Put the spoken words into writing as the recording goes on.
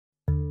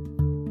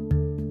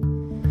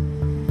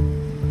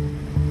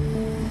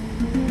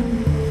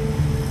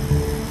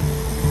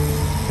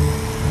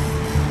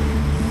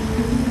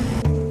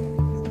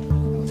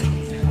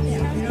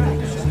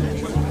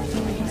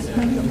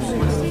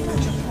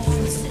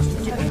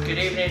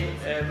evening,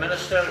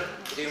 Minister.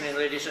 Good evening,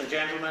 ladies and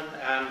gentlemen,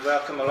 and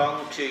welcome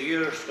along to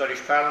your Scottish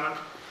Parliament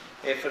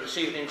for this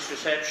evening's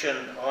reception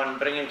on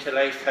bringing to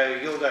life how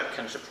yoga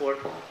can support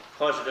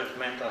positive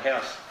mental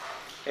health.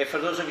 For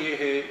those of you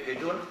who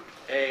don't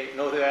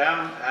know who I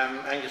am, I'm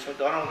Angus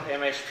MacDonald,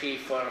 MSP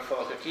for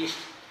Falkirk East,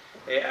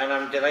 and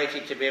I'm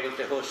delighted to be able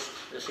to host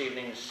this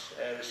evening's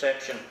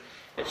reception.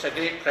 It's a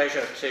great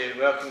pleasure to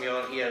welcome you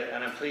all here,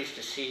 and I'm pleased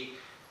to see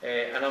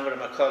a number of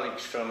my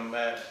colleagues from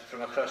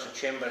across the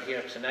chamber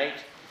here tonight.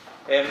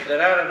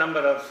 There are a number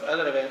of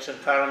other events in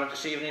Parliament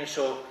this evening,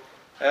 so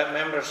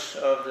members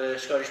of the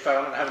Scottish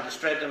Parliament are having to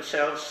spread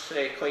themselves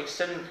quite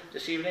thin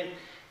this evening.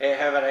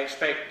 However, I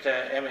expect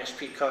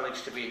MSP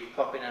colleagues to be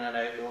popping in and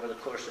out over the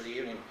course of the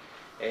evening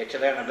to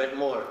learn a bit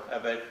more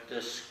about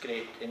this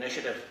great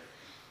initiative.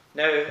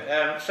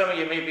 Now, some of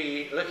you may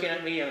be looking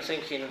at me and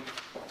thinking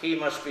he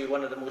must be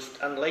one of the most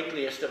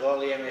unlikeliest of all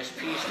the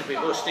MSPs to be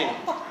hosting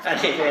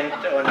an event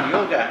on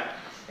yoga,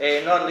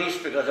 not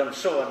least because I'm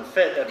so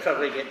unfit I'd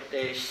probably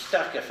get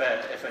stuck if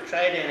I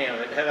tried any of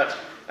it. However,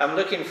 I'm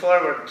looking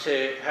forward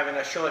to having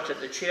a shot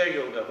at the chair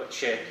yoga,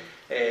 which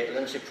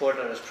Lindsay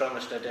Porter has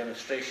promised a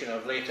demonstration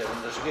of later,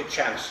 and there's a good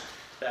chance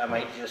that I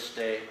might just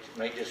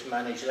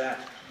manage that.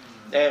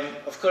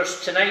 Of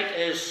course, tonight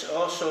is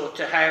also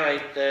to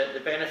highlight the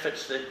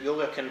benefits that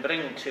yoga can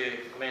bring to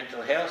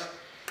mental health,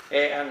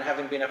 and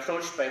having been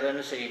approached by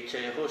Lindsay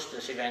to host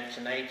this event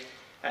tonight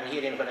and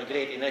hearing what a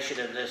great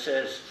initiative this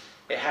is,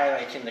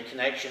 highlighting the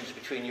connections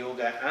between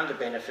yoga and the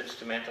benefits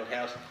to mental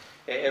health,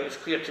 it was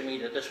clear to me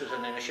that this was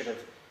an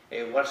initiative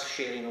worth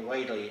sharing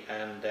widely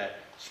and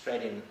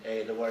spreading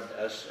the word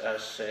as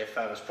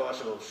far as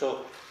possible.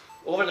 So,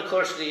 over the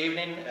course of the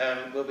evening,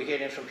 we'll be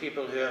hearing from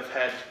people who have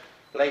had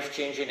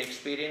life-changing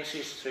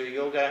experiences through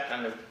yoga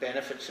and the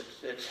benefits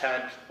it's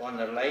had on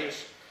their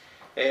lives.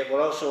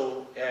 We'll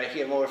also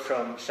hear more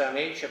from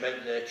SAMH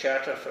about the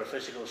Charter for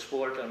Physical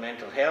Sport and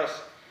Mental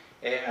Health,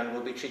 and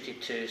we'll be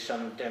treated to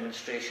some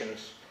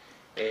demonstrations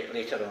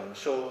later on.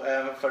 So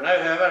for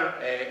now, however,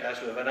 as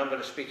we have a number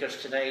of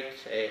speakers tonight,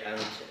 and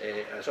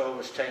as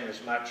always time is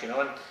marching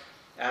on,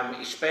 I'm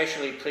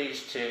especially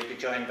pleased to be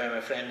joined by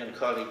my friend and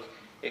colleague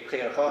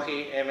Claire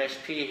Haughey,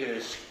 MSP, who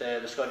is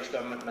the Scottish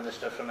Government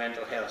Minister for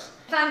Mental Health.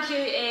 Thank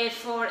you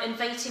for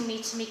inviting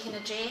me to make an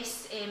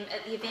address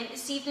at the event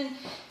this evening.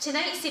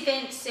 Tonight's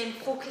events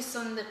focus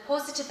on the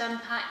positive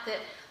impact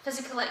that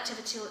physical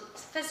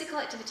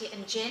activity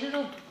in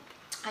general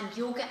and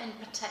yoga in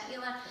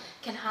particular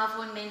can have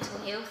on mental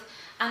health.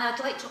 And I'd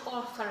like to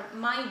offer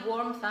my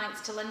warm thanks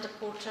to Linda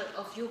Porter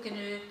of Yoga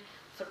Now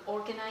for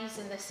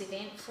organising this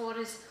event for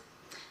us.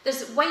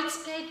 There's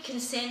widespread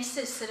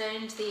consensus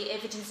around the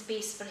evidence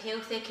base for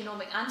health,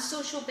 economic and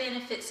social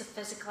benefits of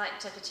physical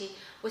activity,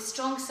 with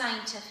strong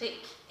scientific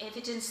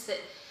evidence that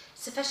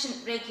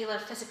sufficient regular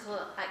physical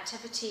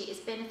activity is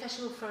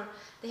beneficial for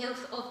the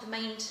health of the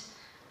mind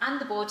and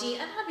the body,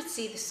 and I would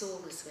say the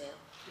soul as well.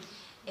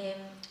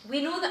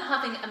 We know that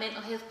having a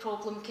mental health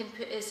problem can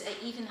put us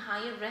at even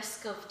higher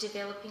risk of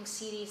developing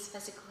serious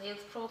physical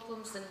health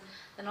problems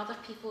than other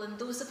people, and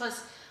those of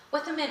us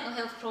with a mental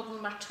health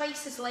problem are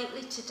twice as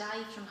likely to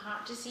die from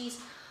heart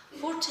disease,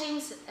 4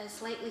 times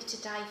as likely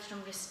to die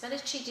from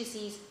respiratory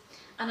disease,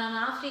 and on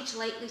average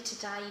likely to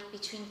die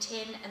between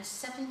 10 and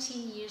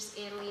 17 years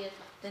earlier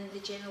than the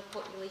general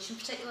population,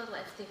 particularly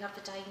if they have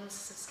the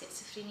diagnosis of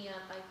schizophrenia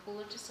or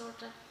bipolar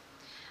disorder.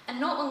 And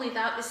not only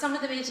that, but some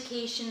of the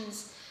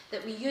medications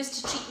that we use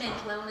to treat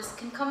mental illness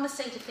can come with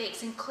side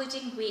effects,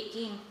 including weight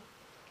gain.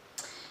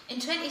 In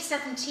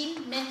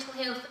 2017, Mental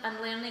Health and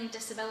Learning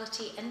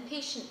Disability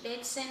Inpatient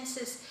Bed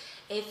Census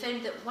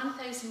found that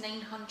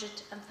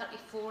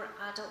 1,934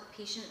 adult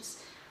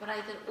patients were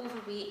either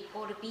overweight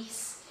or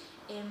obese,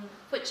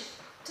 which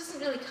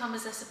doesn't really come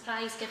as a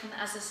surprise given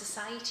that as a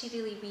society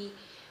really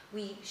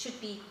we should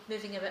be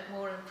moving a bit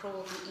more and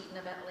probably eating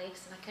a bit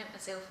less, and I count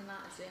myself in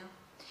that as well.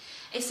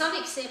 It's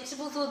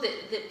unacceptable though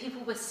that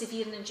people with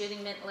severe and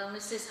enduring mental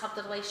illnesses have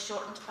their lives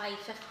shortened by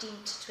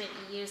 15 to 20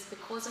 years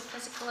because of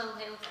physical ill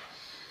health.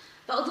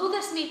 But although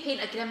this may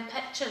paint a grim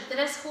picture,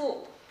 there is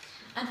hope,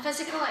 and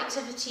physical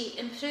activity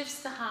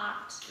improves the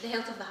heart, the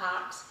health of the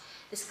heart,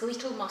 the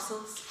skeletal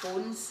muscles,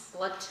 bones,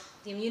 blood,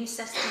 the immune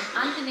system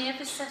and the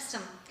nervous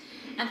system.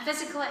 And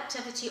physical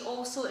activity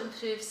also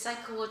improves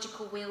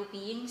psychological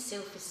well-being,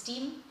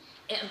 self-esteem,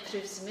 it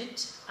improves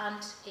mood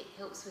and it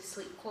helps with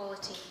sleep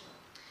quality.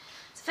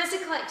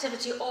 Physical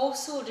activity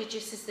also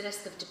reduces the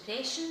risk of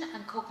depression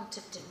and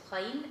cognitive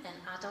decline in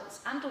adults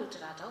and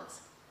older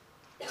adults.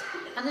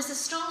 And there's a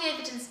strong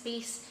evidence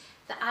base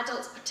that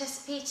adults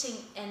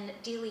participating in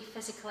daily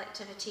physical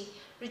activity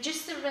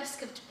reduce the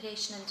risk of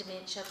depression and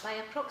dementia by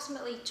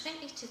approximately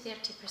 20 to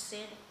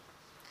 30%.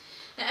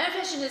 Now, our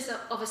vision is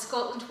of a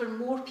Scotland where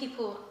more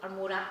people are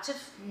more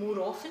active more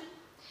often,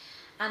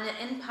 and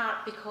in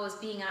part because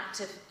being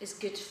active is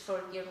good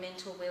for your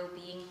mental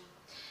well-being.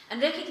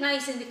 And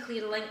recognising the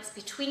clear links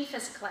between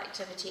physical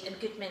activity and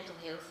good mental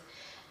health,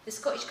 the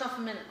Scottish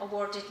Government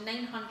awarded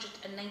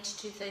 £992,000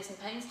 to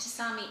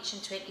SAMH in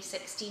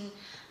 2016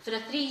 for a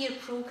 3-year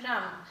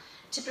programme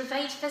to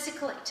provide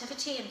physical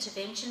activity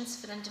interventions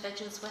for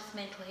individuals with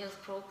mental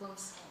health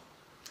problems.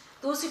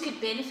 Those who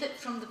could benefit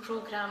from the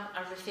programme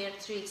are referred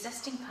through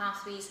existing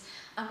pathways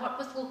and work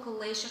with local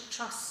leisure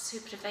trusts who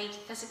provide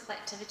physical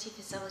activity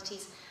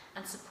facilities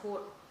and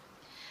support.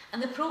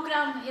 And the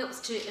programme helps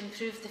to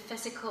improve the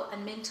physical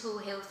and mental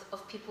health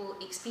of people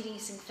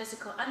experiencing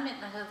physical and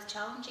mental health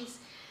challenges,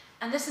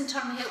 and this in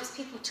turn helps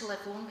people to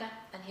live longer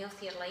and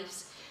healthier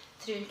lives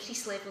through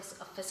increased levels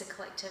of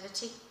physical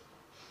activity.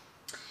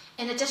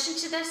 In addition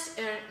to this,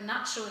 our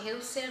Natural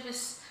Health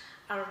Service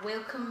are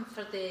welcome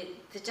for the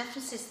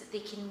differences that they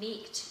can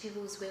make to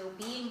people's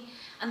well-being,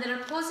 and there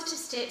are positive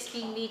steps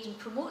being made in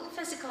promoting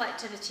physical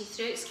activity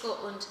throughout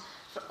Scotland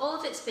for all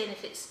of its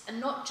benefits, and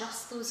not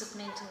just those of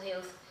mental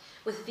health,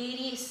 with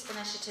various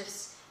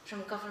initiatives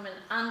from government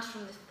and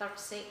from the third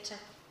sector.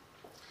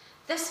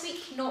 This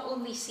week not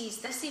only sees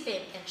this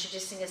event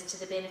introducing us to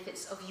the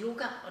benefits of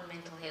yoga on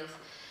mental health,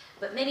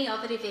 but many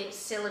other events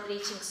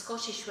celebrating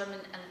Scottish Women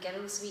and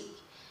Girls Week,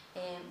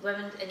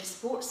 Women in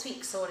Sports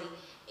Week,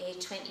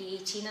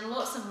 2018, and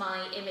lots of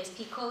my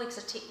MSP colleagues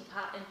are taking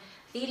part in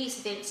various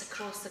events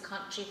across the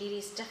country,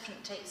 various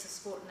different types of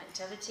sport and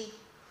activity.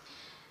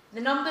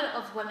 The number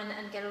of women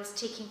and girls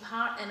taking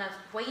part in a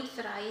wide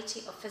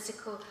variety of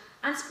physical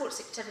and sports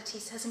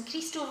activities has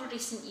increased over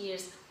recent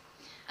years,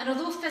 and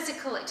although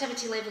physical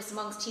activity levels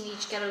amongst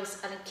teenage girls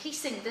are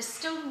increasing, there's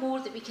still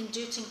more that we can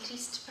do to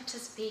increase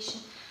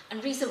participation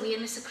and raise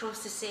awareness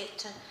across the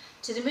sector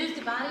to remove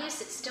the barriers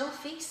that still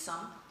face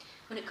some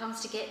when it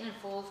comes to getting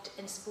involved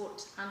in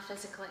sport and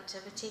physical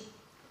activity.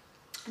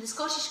 And the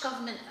Scottish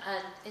Government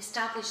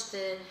established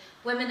the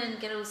Women and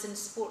Girls in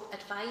Sport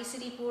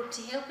Advisory Board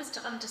to help us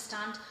to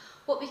understand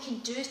what we can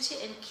do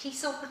to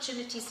increase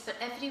opportunities for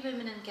every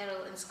woman and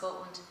girl in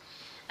Scotland,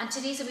 and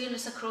to raise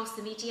awareness across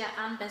the media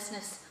and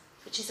business,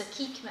 which is a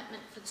key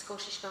commitment for the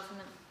Scottish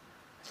Government.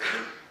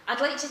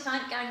 I'd like to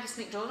thank Angus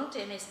MacDonald,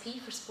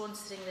 MSP, for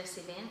sponsoring this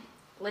event,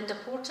 Linda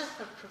Porter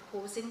for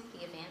proposing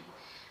the event,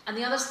 and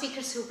the other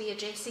speakers who will be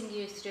addressing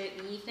you throughout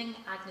the evening,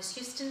 Agnes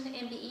Houston,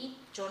 MBE,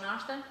 John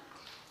Arthur,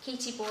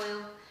 Katie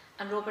Boyle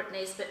and Robert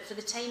Nesbitt, for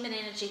the time and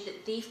energy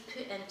that they've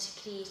put into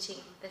creating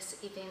this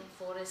event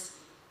for us.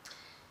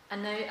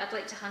 And now I'd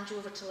like to hand you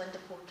over to Linda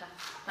Porter.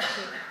 Thank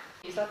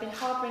you. So I've been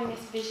harbouring this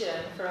vision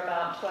for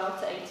about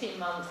 12 to 18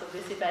 months of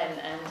this event,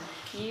 and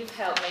you've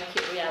helped make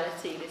it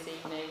reality this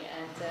evening,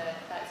 and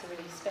that's a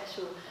really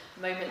special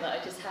moment that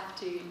I just have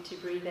to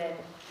breathe in.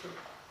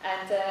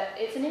 And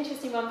it's an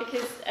interesting one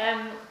because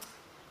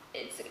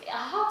it's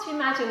hard to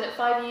imagine that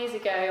 5 years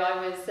ago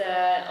I was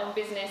on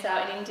business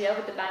out in India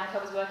with the bank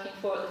I was working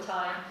for at the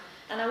time,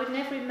 and I would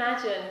never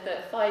imagine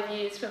that 5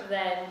 years from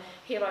then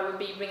here I would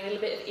be bringing a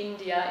little bit of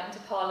India into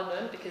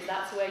Parliament, because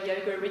that's where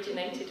yoga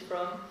originated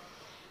from,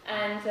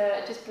 and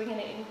just bringing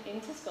it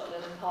into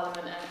Scotland and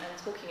Parliament and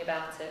talking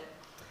about it.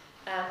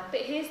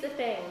 But here's the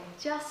thing,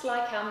 just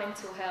like our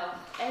mental health,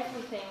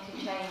 everything can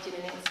change in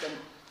an instant.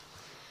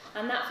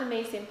 And that for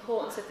me is the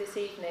importance of this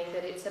evening,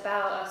 that it's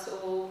about us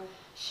all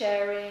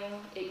sharing,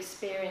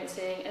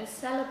 experiencing and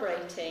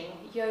celebrating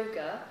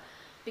yoga,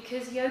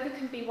 because yoga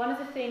can be one of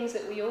the things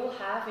that we all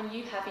have and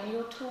you have in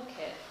your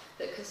toolkit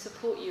that can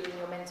support you in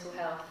your mental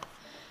health.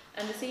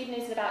 And this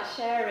evening is about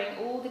sharing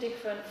all the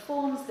different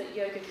forms that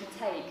yoga can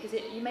take, because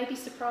you may be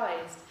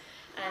surprised.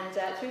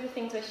 And through the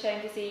things we're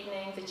sharing this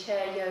evening, the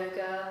chair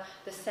yoga,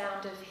 the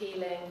sound of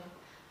healing,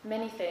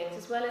 many things,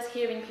 as well as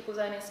hearing people's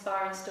own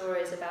inspiring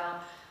stories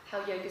about how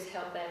yoga's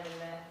helped them in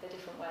their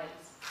different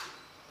ways.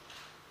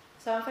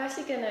 So I'm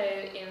firstly going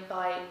to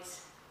invite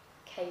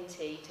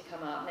Katie to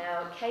come up.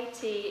 Now,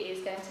 Katie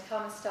is going to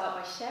come and start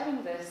by sharing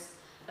with us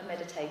a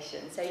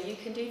meditation. So you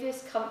can do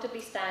this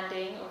comfortably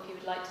standing, or if you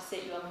would like to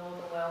sit, you are more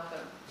than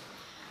welcome.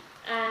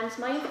 And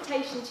my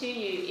invitation to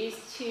you is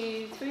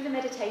to, through the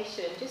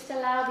meditation, just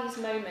allow these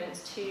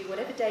moments to,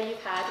 whatever day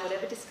you've had,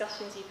 whatever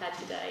discussions you've had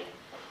today,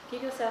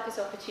 give yourself this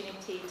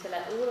opportunity to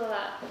let all of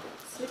that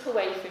slip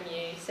away from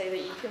you so that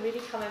you can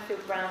really come and feel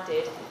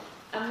grounded.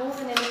 And more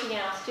than anything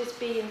else, just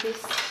be in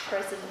this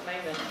present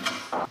moment.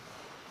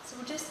 So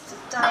we'll just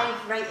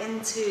dive right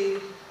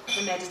into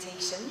the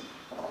meditation.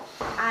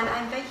 And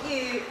I invite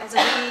you, as a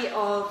way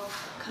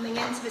of coming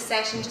into the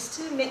session, just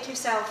to make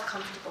yourself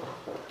comfortable.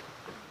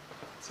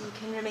 So you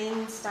can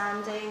remain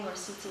standing or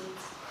seated.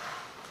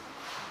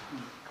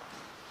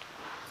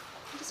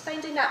 Just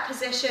finding that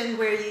position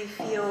where you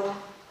feel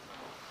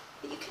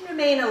that you can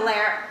remain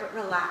alert but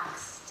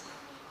relaxed.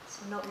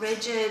 So not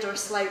rigid or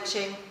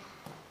slouching,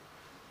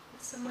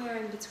 but somewhere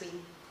in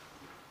between.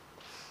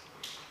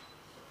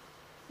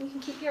 You can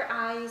keep your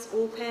eyes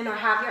open or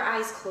have your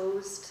eyes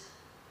closed.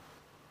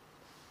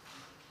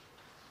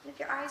 And if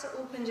your eyes are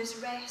open,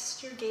 just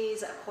rest your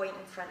gaze at a point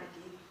in front of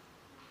you.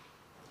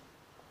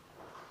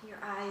 Your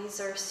eyes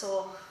are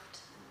soft,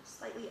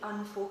 slightly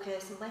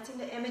unfocused, and letting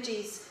the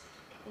images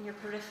in your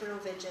peripheral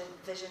vision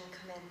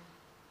come in.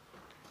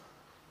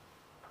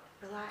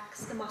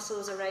 Relax the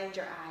muscles around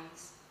your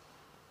eyes.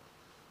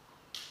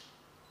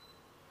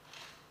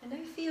 And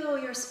now feel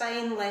your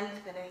spine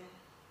lengthening,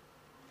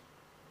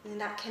 and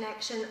that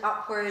connection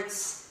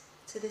upwards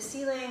to the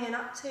ceiling and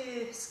up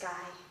to sky.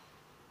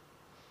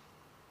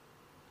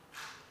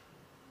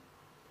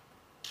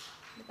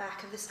 The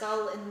back of the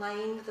skull in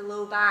line with the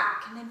low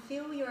back, and then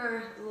feel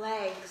your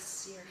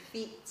legs, your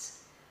feet,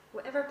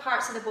 whatever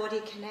parts of the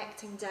body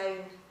connecting down,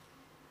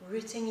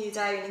 rooting you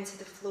down into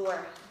the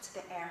floor, into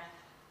the earth.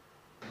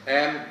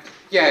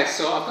 Yeah,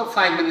 so I've got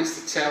 5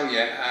 minutes to tell you,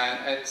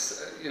 and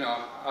it's, you know,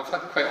 I've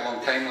had quite a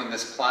long time on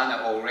this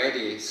planet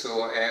already,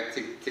 so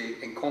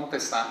to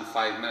encompass that in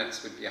 5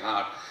 minutes would be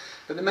hard.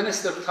 But the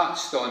Minister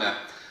touched on it.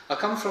 I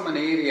come from an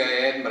area,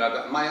 Edinburgh,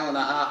 about 1.5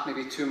 miles,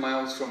 maybe 2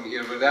 miles from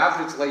here, where the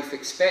average life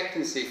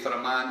expectancy for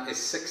a man is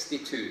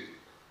 62,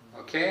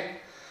 okay?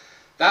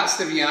 That's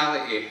the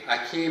reality.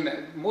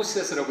 Most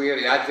of us are aware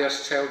of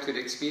adverse childhood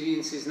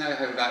experiences now,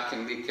 how that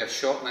can lead to a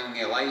shortening of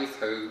your life,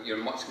 how you're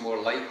much more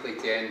likely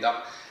to end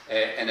up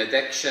in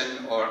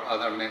addiction or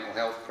other mental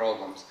health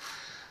problems.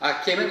 I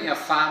came into a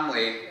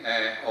family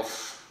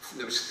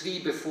there was 3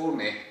 before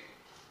me.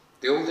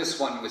 The oldest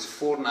one was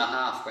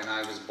 4.5 when I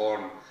was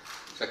born.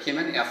 So I came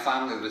into a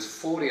family that was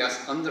 4 of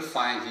us, under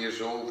 5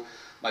 years old.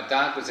 My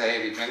dad was a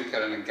heavy drinker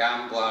and a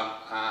gambler,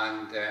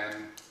 and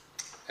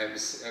it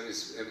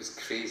was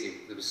crazy.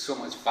 There was so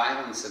much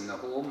violence in the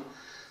home,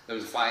 there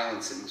was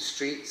violence in the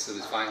streets, there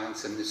was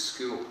violence in the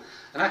school.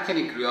 And I kind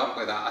of grew up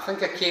with that. I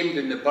think I came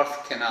down the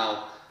birth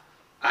canal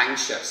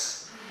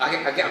anxious.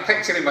 I get a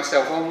picture of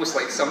myself almost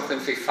like something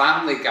for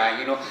Family Guy,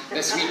 you know,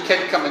 this wee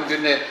kid coming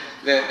down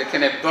the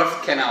kind of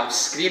birth canal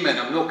screaming,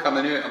 I'm not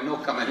coming out, I'm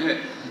not coming out.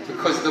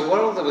 Because the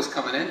world I was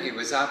coming into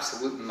was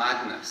absolute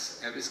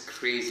madness. It was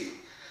crazy.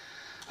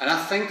 And I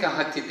think I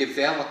had to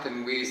develop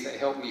in ways that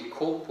helped me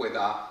cope with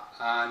that.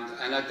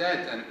 And I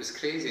did, and it was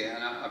crazy.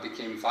 And I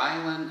became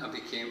violent, I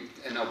became,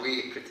 in a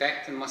way,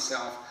 protecting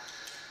myself.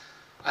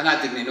 And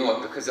I didn't know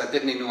it because I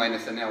didn't know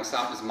anything else.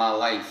 That was my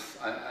life.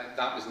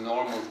 That was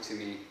normal to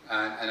me.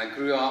 And I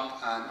grew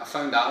up and I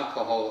found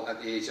alcohol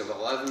at the age of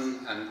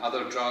 11 and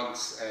other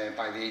drugs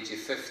by the age of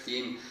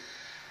 15.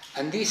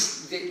 And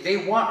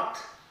they worked.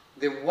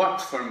 They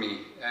worked for me.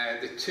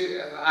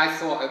 I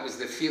thought it was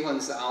the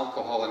feelings that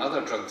alcohol and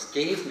other drugs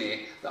gave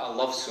me that I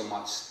loved so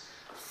much.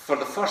 For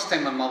the first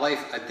time in my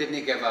life, I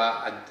didn't give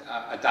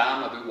a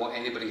damn about what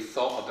anybody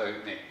thought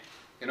about me.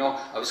 You know,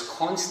 I was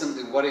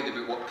constantly worried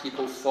about what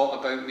people thought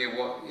about me,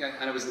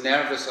 and I was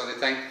nervous all the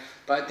time,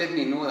 but I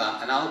didn't know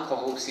that, and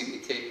alcohol seemed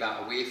to take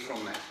that away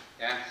from me.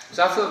 Yeah?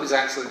 So I thought it was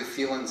actually the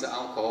feelings that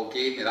alcohol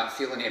gave me, that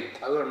feeling of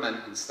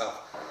empowerment and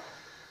stuff.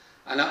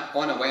 And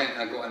on I went,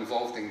 and I got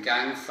involved in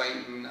gang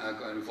fighting, I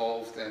got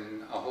involved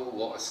in a whole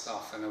lot of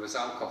stuff, and I was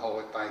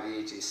alcoholic by the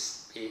age of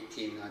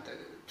 18. I did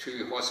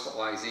 2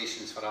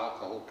 hospitalisations for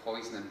alcohol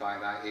poisoning by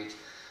that age.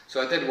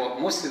 So I did what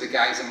most of the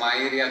guys in my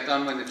area had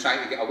done when they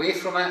tried to get away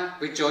from it.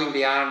 We joined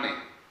the army.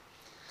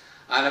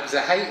 And it was the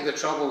height of the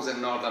troubles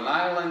in Northern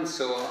Ireland,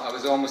 so I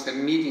was almost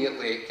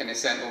immediately kind of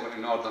sent over to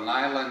Northern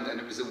Ireland, and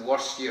it was the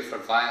worst year for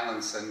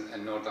violence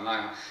in Northern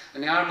Ireland.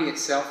 And the army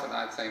itself at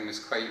that time was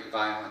quite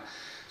violent.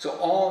 So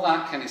all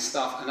that kind of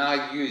stuff, and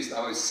I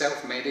was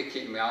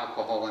self-medicating with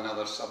alcohol and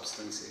other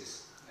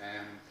substances.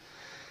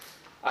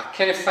 I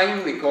kind of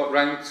finally got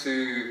round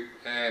to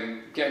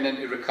getting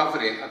into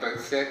recovery about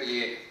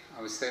 38.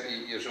 I was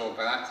 38 years old.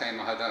 By that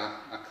time I had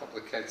a couple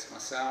of kids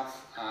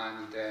myself,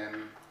 and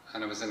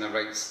I was in the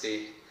right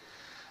state.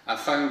 I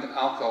found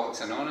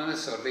Alcoholics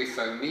Anonymous, or they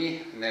found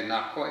me, and then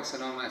Narcotics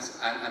Anonymous,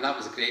 and that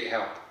was a great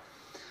help.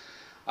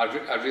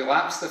 I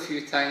relapsed a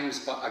few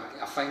times, but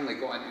I finally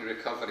got into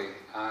recovery,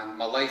 and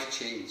my life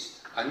changed.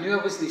 I knew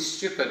I wasn't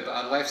stupid, but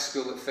I left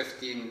school at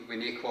 15 with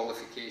no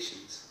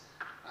qualifications.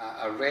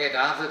 I read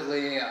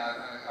avidly,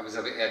 I was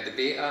a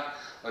debater,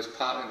 I was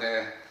part of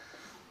the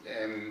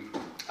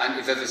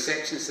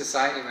Anti-Vivisection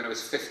Society when I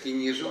was 15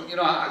 years old. You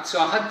know, so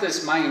I had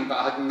this mind, but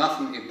I had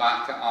nothing to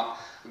back it up.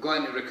 I got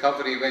into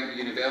recovery, went to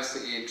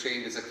university and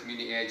trained as a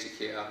community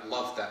educator,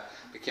 loved it.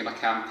 Became a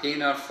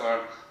campaigner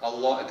for a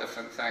lot of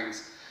different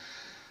things.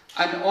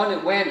 And on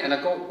it went, and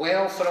I got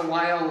well for a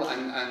while,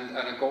 and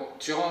I got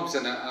jobs,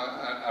 and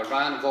I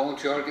ran a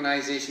voluntary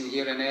organisation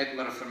here in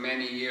Edinburgh for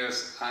many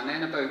years. And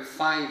then about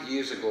 5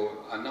 years ago,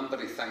 a number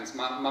of things.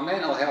 My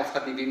mental health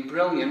hadn't been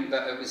brilliant,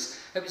 but it was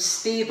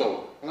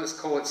stable. Let's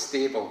call it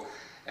stable.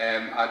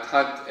 I'd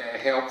had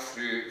help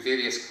through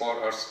various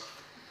quarters.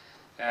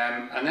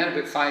 And then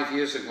about 5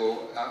 years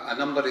ago, a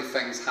number of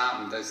things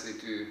happened, as they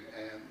do.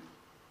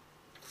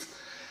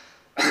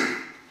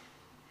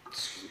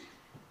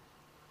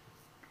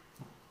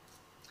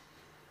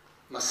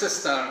 My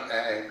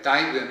sister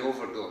died with an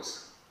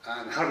overdose,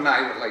 and her and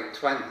I were like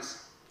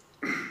twins.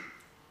 I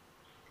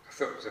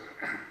thought it was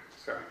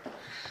sorry.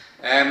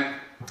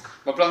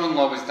 My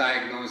brother-in-law was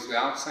diagnosed with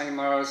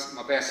Alzheimer's.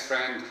 My best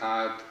friend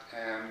had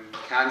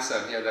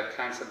cancer. He had a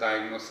cancer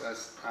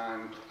diagnosis,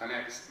 and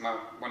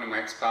one of my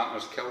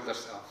ex-partners killed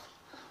herself,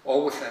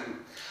 all within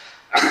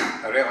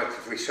a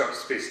relatively short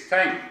space of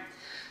time.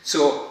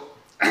 So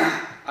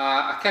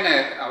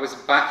I was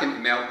back into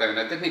meltdown.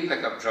 I didn't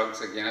pick up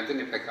drugs again, I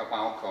didn't pick up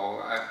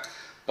alcohol,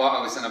 but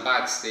I was in a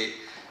bad state.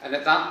 And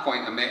at that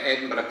point I met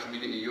Edinburgh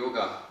Community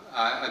Yoga.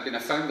 I'd been a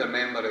founder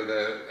member of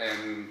the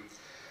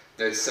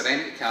the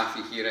Serenity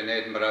Cafe here in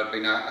Edinburgh. I've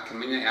been a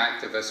community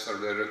activist for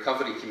the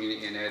recovery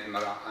community in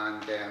Edinburgh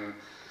and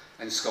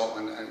in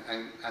Scotland,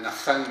 and I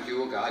found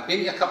yoga. I'd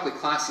been to a couple of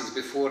classes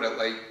before at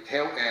like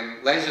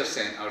leisure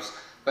centres,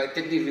 but it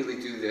didn't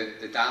really do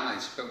the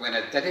damage. But when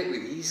I did it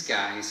with these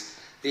guys,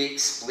 they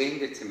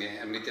explained it to me,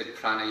 and we did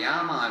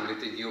pranayama and we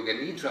did yoga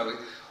nidra,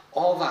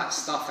 all that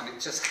stuff, and it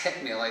just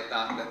hit me like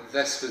that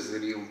this was the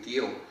real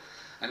deal.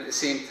 And at the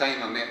same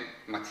time I met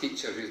my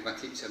teacher, who's my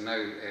teacher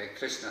now,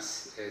 Krishna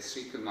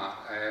Srikumar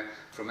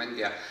from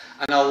India,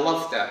 and I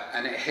loved it,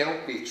 and it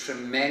helped me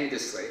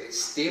tremendously. It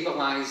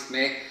stabilised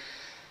me.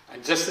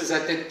 And just as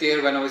I did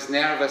there when I was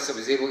nervous, I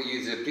was able to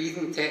use the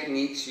breathing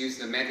techniques, use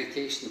the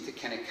meditation to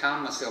kind of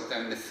calm myself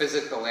down, the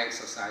physical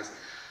exercise.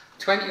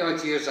 20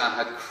 odd years I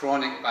had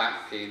chronic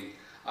back pain.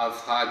 I've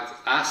had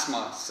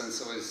asthma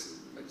since I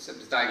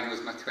was diagnosed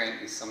in my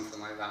 20s,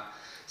 something like that.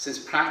 Since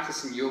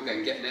practicing yoga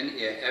and getting into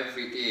it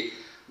every day,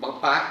 my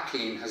back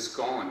pain has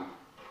gone.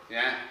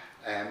 Yeah,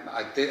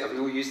 I've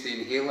not used the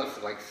inhaler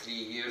for like 3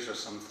 years or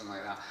something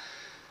like that.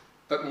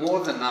 But more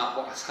than that,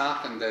 what has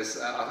happened is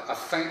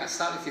I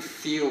started to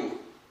feel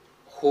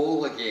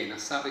whole again. I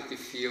started to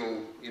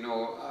feel, you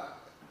know,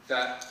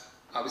 that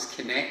I was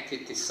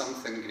connected to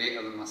something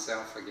greater than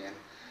myself again.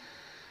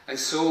 And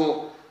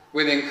so,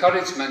 with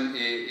encouragement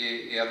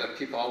of other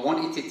people, I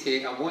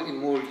wanted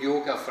more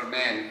yoga for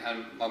men.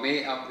 And my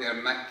mate up there,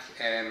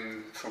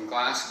 Mick, from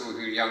Glasgow,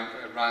 who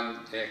ran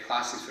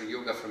classes for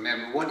yoga for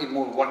men, we wanted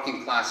more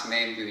working class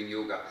men doing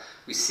yoga.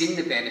 We've seen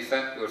the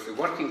benefit, we were from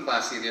working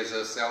class areas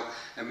ourselves,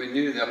 and we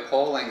knew the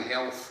appalling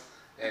health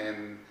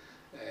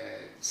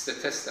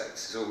statistics,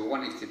 so we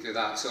wanted to do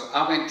that. So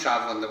I went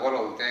travelling the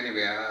world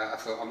anyway. I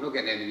thought, I'm not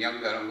getting any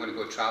younger, I'm going to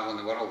go travelling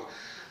the world.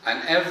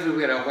 And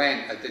everywhere I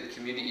went, I did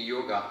community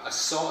yoga. I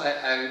sought it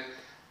out,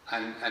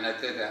 and I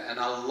did it, and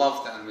I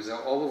loved it. And it was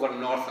all over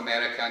North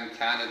America and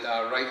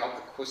Canada, right up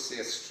the coast of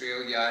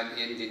Australia and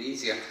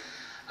Indonesia.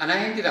 And I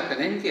ended up in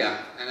India,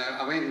 and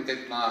I went and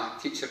did my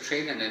teacher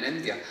training in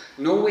India.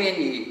 No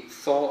any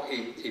thought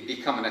of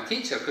becoming a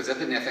teacher, because I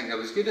didn't think I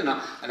was good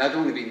enough, and I'd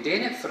only been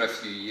doing it for a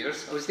few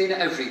years. I was doing it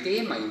every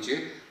day, mind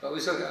you. But it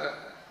was,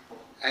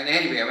 and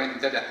anyway, I went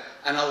and did it,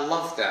 and I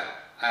loved it,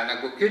 and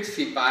I got good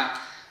feedback.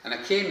 And I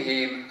came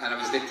home, and I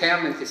was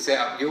determined to set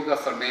up yoga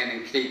for men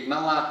in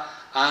Craigmillar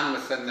and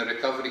within the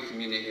recovery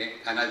community,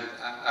 and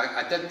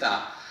I did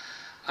that.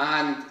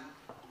 And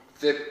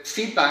the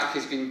feedback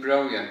has been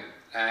brilliant,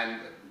 and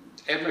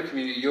Edinburgh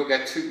Community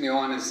Yoga took me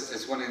on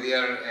as one of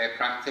their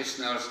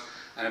practitioners,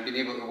 and I've been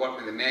able to work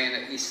with the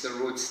men at Easter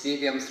Road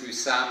Stadium through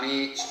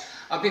SAMH.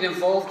 I've been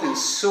involved in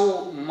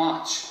so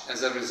much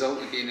as a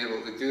result of being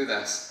able to do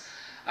this.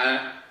 And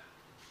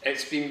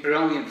it's been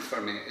brilliant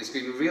for me. It's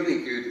been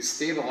really good.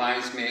 It's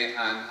stabilised me, and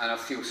I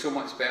feel so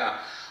much better.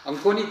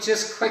 I'm going to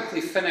just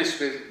quickly finish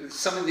with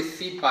some of the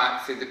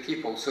feedback for the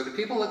people. So the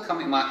people that come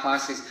to my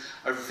classes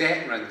are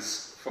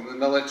veterans from the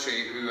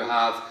military who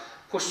have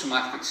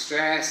post-traumatic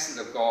stress.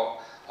 They've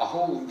got a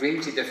whole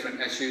range of different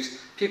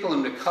issues. People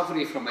in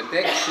recovery from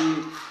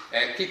addiction,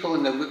 people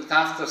in the looked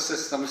after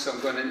system. So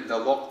I'm going into the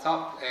locked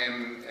up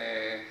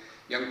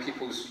young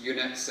people's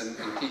units and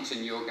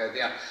teaching yoga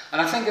there. And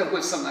I think I've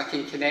got something I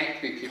can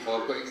connect with people.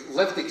 I've got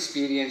lived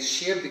experience,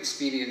 shared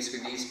experience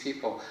with these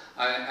people,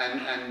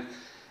 and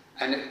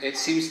it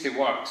seems to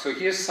work. So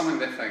here's some of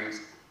the things.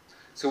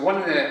 So one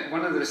of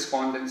the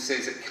respondents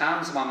says, it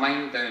calms my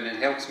mind down and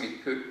helps me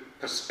put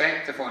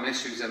perspective on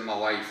issues in my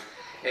life.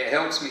 It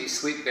helps me to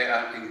sleep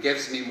better and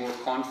gives me more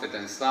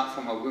confidence. That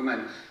from a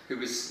woman who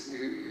was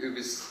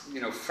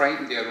you know,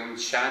 frightened of her own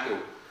shadow.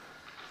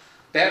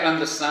 Better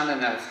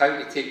understanding of how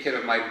to take care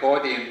of my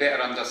body, and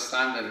better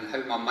understanding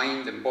how my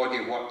mind and body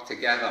work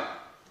together.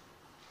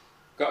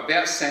 Got a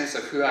better sense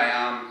of who I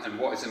am and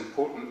what is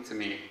important to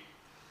me.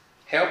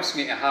 Helps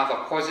me to have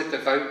a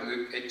positive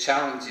outlook. It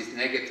challenges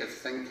negative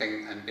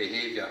thinking and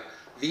behaviour.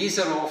 These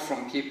are all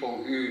from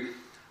people who,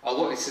 a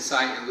lot of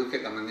society look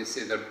at them and they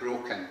say they're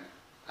broken.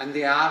 And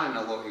they are in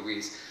a lot of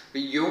ways.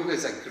 But yoga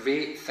is a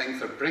great thing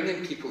for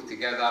bringing people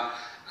together,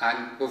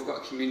 and we've got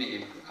a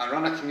community. I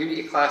run a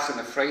community class on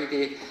a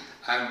Friday,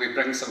 and we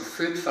bring some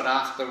food for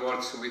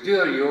afterwards. So we do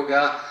our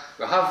yoga,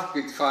 we have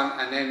good fun,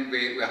 and then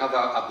we have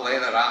a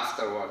blather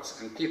afterwards.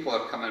 And people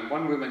are coming.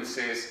 One woman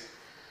says,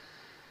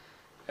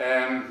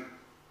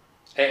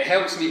 it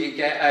helps me to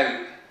get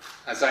out,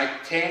 as I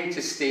tend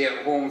to stay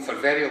at home for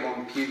very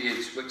long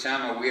periods, which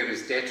I'm aware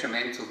is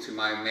detrimental to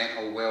my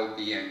mental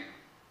well-being.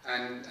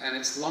 And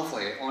it's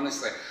lovely,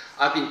 honestly.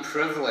 I've been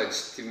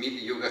privileged to meet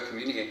the yoga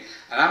community,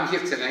 and I'm here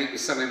tonight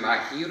with some of my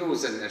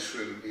heroes in this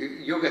room,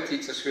 yoga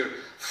teachers who are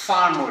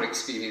far more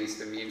experienced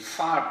than me and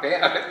far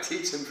better at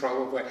teaching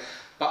probably,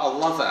 but I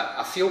love it.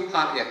 I feel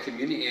part of a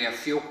community,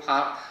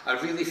 I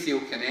really feel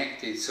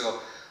connected. So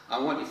I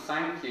want to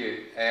thank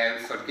you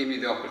for giving me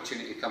the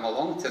opportunity to come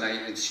along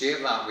tonight and share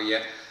that with you,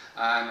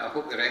 and I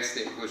hope the rest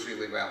of it goes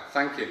really well.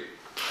 Thank you.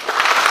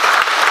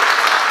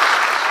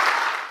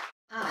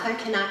 How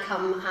can I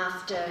come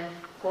after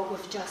what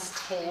we've just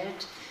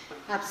heard?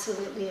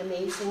 Absolutely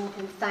amazing,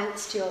 and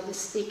thanks to all the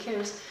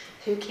speakers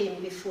who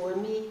came before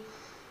me.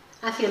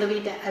 I feel a wee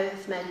bit out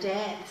of my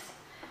depth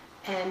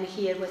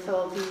here with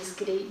all these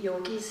great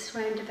yogis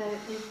round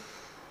about me.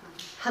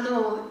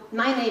 Hello,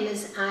 my name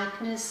is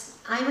Agnes.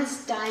 I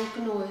was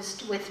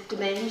diagnosed with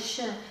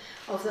dementia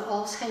of the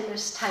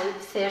Alzheimer's type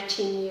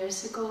 13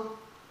 years ago.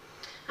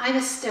 I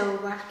was still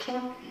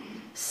working.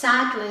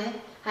 Sadly,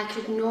 I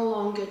could no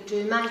longer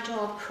do my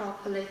job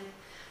properly,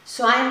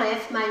 so I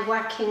left my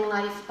working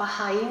life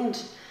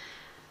behind.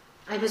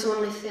 I was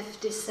only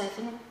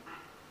 57.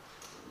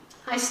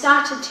 I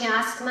started to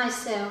ask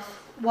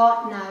myself,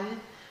 what now?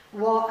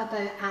 What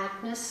about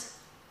Agnes?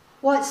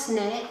 What's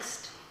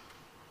next?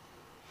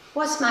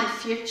 What's my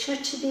future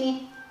to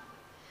be?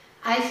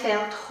 I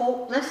felt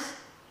hopeless,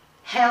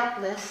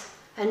 helpless,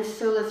 and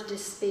full of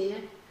despair.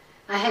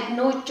 I had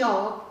no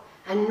job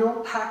and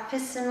no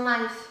purpose in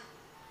life.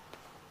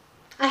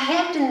 I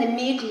heard in the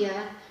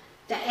media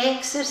that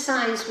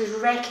exercise was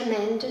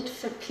recommended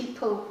for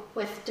people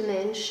with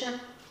dementia,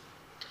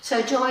 so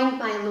I joined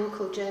my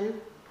local gym.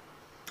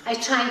 I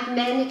tried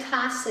many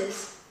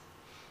classes,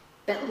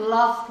 but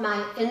loved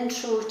my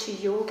intro to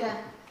yoga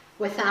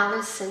with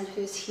Alison,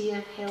 who's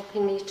here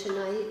helping me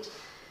tonight.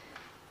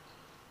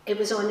 It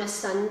was on a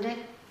Sunday,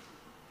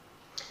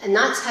 and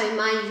that's how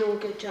my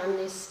yoga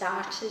journey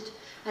started,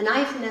 and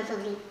I've never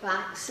looked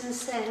back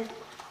since then.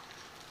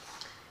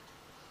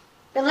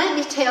 But let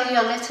me tell you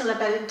a little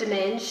about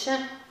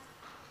dementia.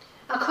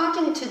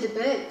 According to the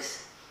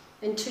books,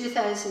 in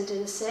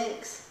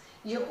 2006,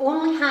 you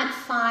only had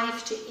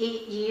 5 to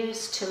 8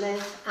 years to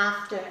live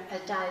after a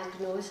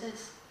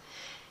diagnosis.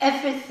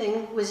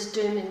 Everything was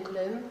doom and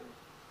gloom.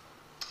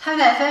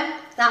 However,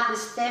 that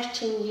was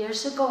 13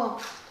 years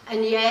ago.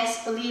 And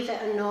yes, believe it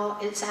or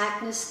not, it's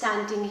Agnes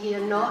standing here,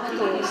 not a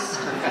ghost.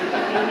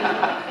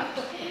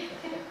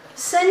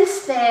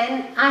 Since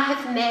then, I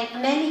have met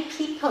many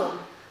people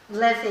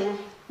living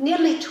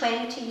nearly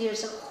 20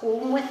 years at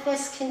home with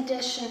this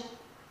condition.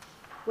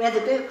 Were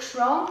the books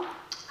wrong?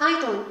 I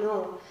don't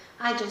know.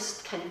 I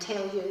just can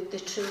tell you the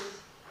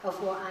truth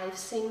of what I've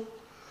seen.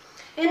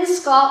 In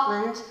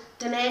Scotland,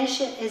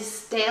 dementia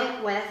is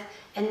dealt with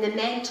in the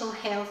mental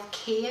health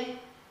care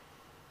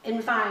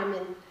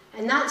environment.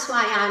 And that's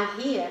why I'm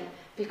here,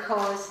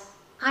 because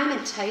I'm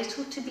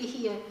entitled to be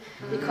here.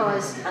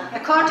 Because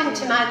according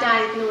to my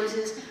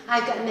diagnosis,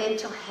 I've got a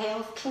mental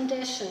health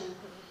condition.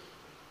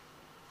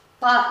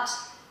 But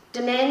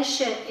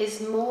dementia is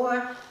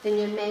more than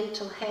your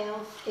mental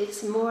health.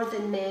 It's more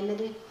than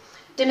memory.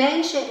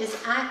 Dementia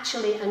is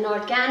actually an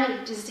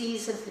organic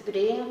disease of the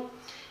brain.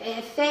 It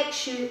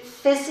affects you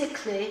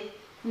physically,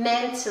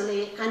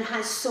 mentally, and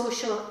has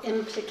social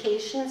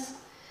implications.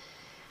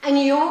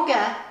 And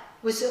yoga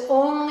was the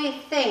only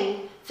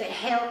thing that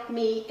helped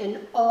me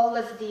in all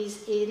of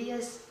these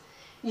areas.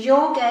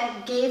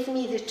 Yoga gave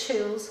me the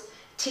tools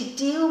to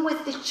deal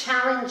with the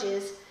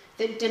challenges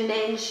that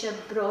dementia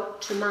brought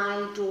to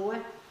my door.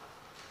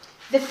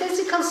 The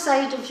physical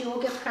side of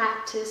yoga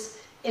practice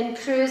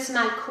improves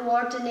my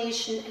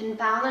coordination and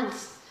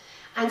balance,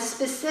 and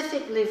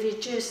specifically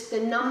reduced the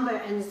number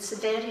and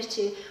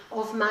severity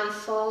of my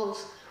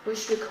falls,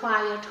 which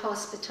required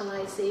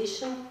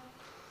hospitalisation.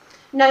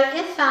 Now,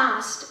 if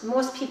asked,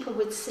 most people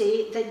would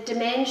say that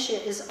dementia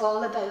is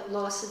all about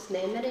loss of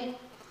memory.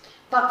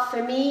 But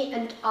for me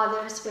and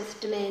others with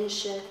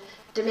dementia,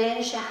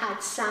 dementia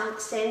had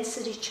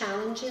sensory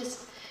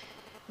challenges,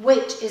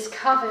 which is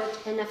covered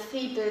in a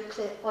free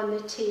booklet on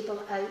the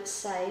table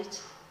outside.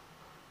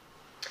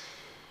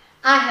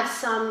 I have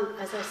some,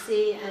 as I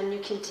say, and you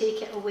can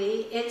take it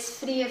away. It's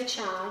free of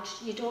charge.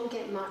 You don't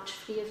get much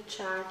free of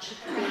charge.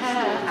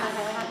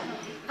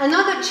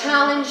 Another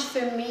challenge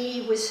for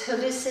me was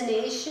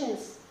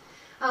hallucinations.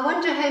 I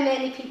wonder how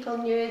many people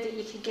knew that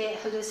you could get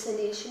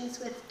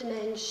hallucinations with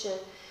dementia.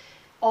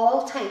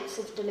 All types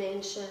of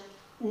dementia,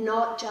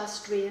 not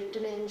just rare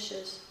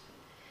dementias.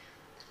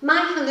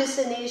 My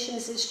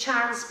hallucinations is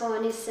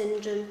Charles-Bonnet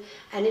syndrome,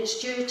 and it's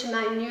due to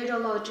my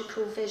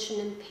neurological vision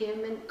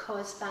impairment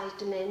caused by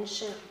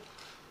dementia.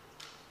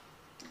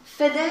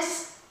 For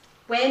this,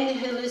 when the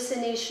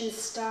hallucinations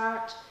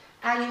start,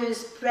 I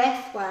use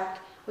breath work,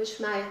 which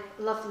my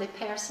lovely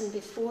person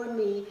before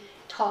me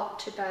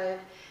talked about.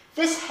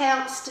 This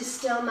helps to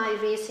still my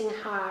racing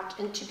heart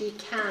and to be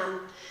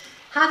calm.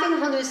 Having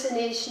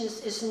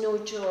hallucinations is no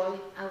joy.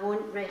 I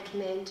won't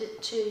recommend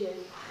it to you.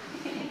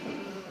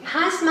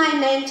 Has my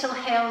mental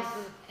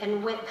health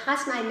and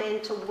has my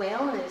mental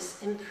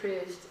wellness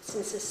improved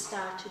since I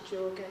started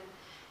yoga?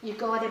 You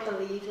gotta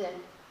believe it.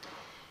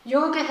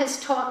 Yoga has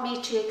taught me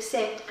to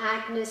accept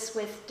Agnes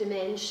with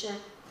dementia,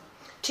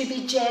 to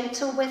be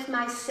gentle with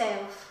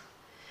myself.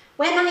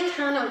 When I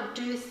cannot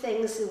do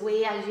things the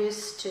way I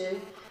used to,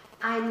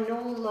 I'm no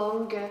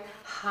longer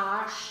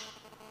harsh.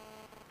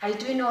 I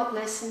do not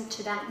listen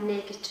to that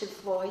negative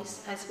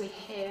voice as we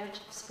heard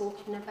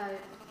spoken about.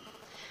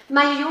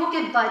 My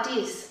yoga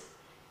buddies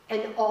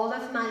in all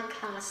of my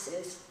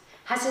classes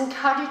has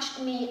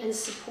encouraged me and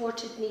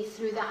supported me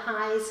through the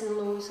highs and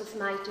lows of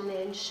my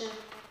dementia.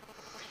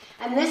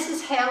 And this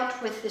has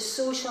helped with the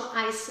social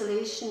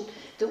isolation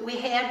that we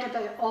heard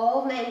about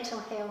all mental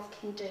health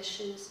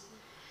conditions.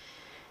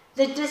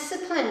 The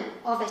discipline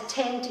of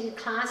attending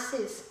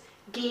classes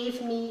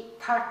gave me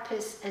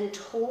purpose and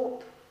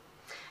hope,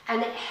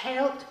 and it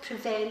helped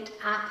prevent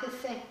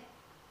apathy.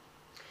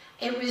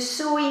 It was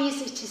so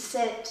easy to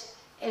sit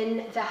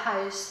in the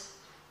house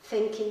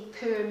thinking,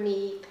 poor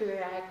me,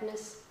 poor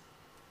Agnes.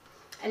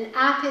 And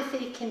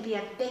apathy can be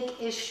a big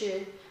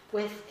issue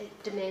with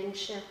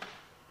dementia.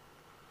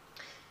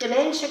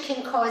 Dementia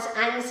can cause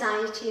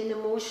anxiety and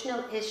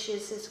emotional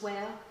issues as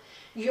well.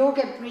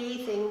 Yoga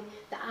breathing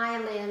that I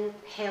learned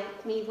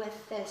helped me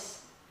with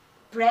this.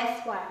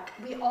 Breath work,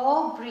 we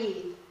all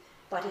breathe,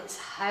 but it's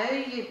how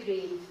you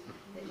breathe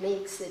that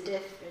makes the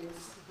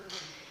difference.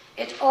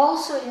 It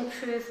also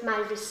improved my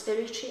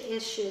respiratory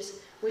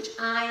issues, which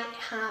I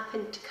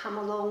happened to come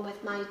along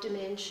with my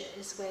dementia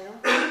as well.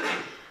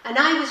 And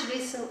I was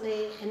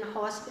recently in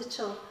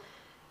hospital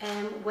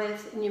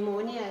with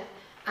pneumonia,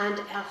 and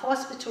a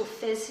hospital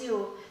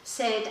physio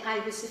said I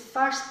was the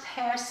first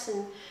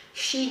person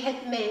she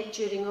had met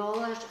during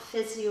all her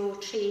physio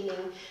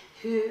training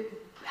who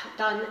had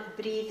done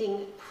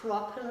breathing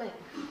properly.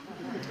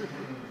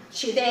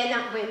 She then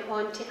went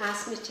on to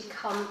ask me to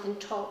come and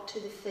talk to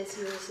the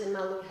physios in my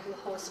local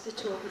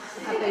hospital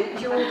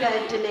about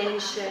yoga,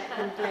 dementia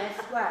and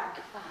breath work.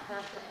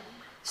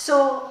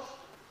 So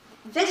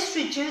this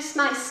reduced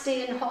my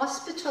stay in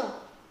hospital.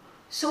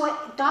 So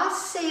it does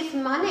save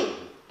money.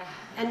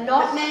 And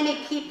not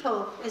many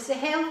people. Is the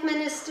health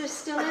minister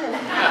still in?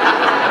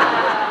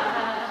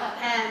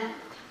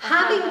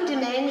 Having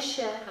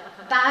dementia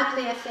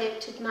badly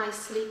affected my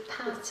sleep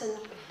pattern.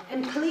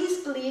 And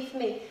please believe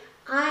me,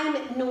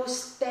 I'm no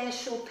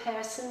special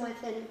person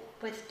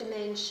with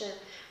dementia.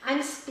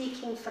 I'm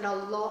speaking for a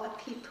lot of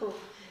people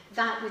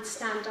that would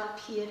stand up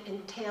here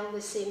and tell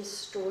the same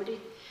story.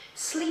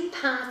 Sleep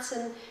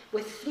pattern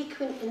with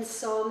frequent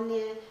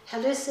insomnia,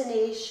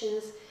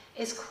 hallucinations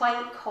is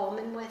quite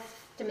common with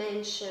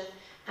dementia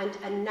and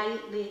a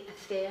nightly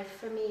affair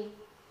for me.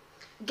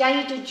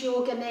 Guided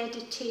yoga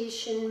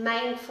meditation,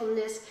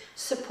 mindfulness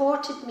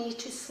supported me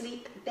to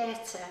sleep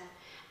better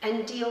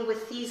and deal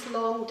with these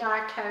long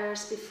dark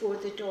hours before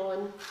the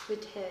dawn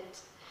would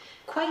hit.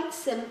 Quite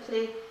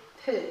simply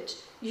put,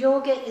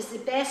 yoga is the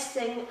best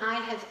thing I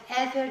have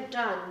ever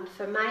done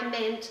for my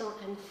mental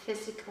and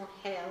physical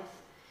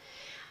health.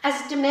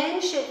 As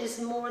dementia is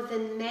more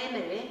than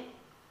memory,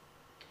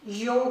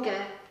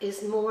 yoga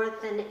is more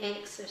than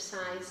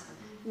exercise.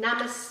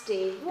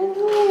 Namaste.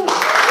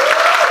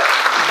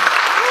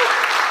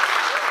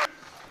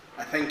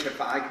 I think if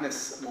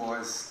Agnes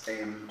was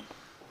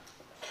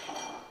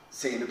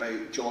saying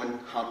about John,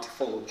 hard to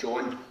follow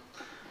John,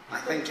 I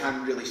think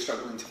I'm really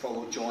struggling to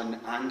follow John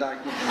and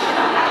Agnes.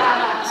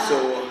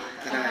 So,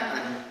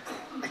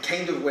 I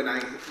kind of,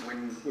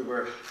 when we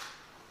were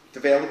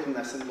developing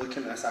this and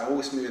looking at this, I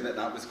always knew that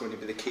that was going to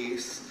be the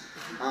case.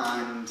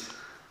 And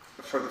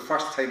for the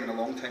first time in a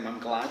long time, I'm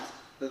glad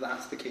that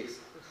that's the case,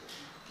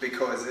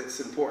 because it's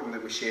important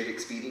that we share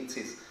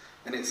experiences,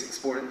 and it's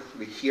important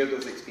we hear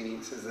those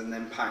experiences and the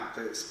impact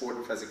that sport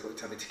and physical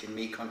activity can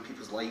make on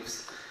people's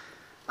lives.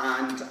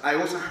 And I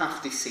also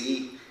have to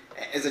say,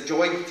 it's a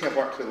joy to have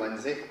worked with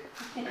Lindsay.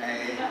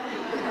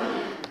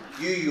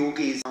 You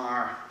yogis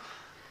are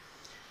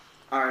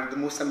the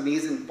most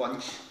amazing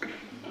bunch.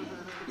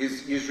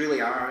 You really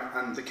are,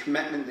 and the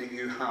commitment that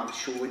you have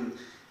shown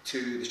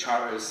to the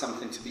Charter is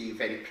something to be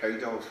very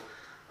proud of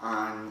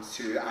and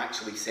to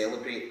actually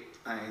celebrate.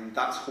 And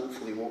that's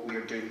hopefully what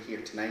we're doing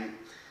here tonight,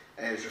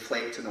 is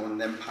reflecting on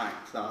the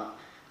impact that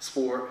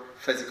sport,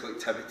 physical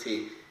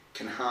activity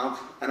can have.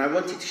 And I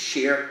wanted to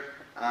share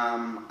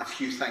a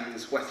few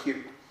things with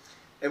you.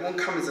 It won't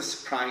come as a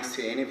surprise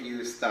to any of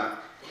you that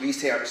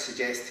research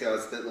suggests to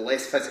us that the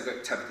less physical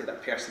activity that a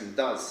person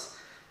does,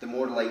 the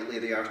more likely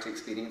they are to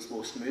experience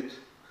low mood,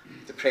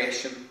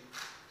 depression,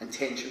 and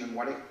tension and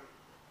worry.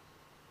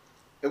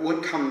 It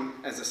won't come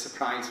as a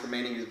surprise for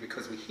many of you,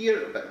 because we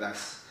hear about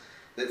this,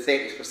 that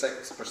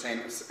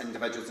 36% of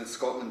individuals in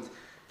Scotland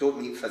don't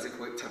meet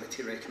physical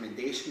activity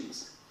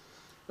recommendations.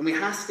 And we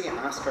have to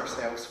ask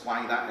ourselves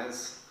why that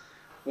is.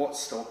 What's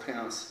stopping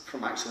us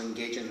from actually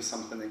engaging in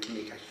something that can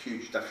make a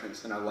huge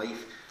difference in our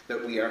life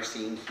that we are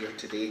seeing here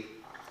today?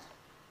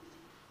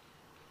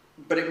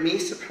 But it may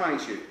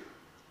surprise you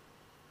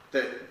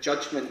that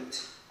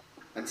judgment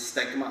and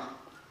stigma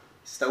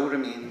still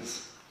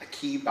remains a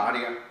key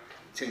barrier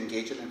to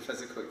engaging in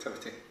physical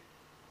activity.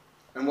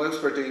 And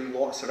whilst we're doing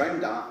lots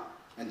around that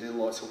and doing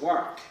lots of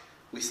work,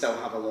 we still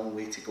have a long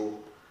way to go.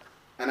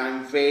 And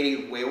I'm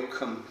very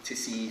welcome to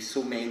see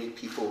so many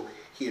people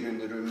here in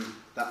the room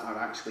that are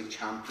actually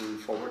championing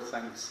forward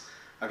things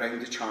around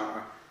the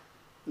Charter,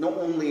 not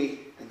only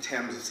in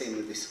terms of saying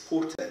that they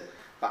support it,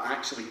 but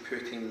actually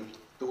putting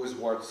those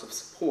words of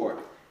support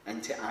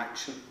into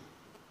action.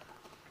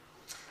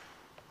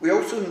 We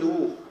also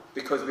know,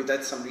 because we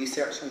did some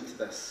research into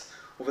this,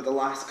 over the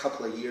last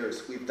couple of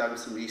years we've done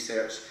some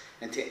research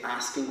into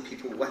asking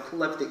people with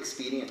lived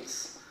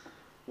experience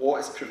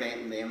what is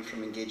preventing them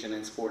from engaging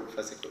in sport and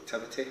physical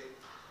activity.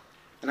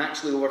 And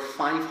actually over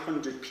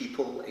 500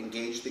 people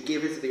engaged. They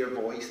gave us their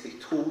voice, they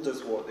told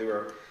us what they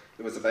were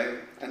it was about.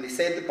 And they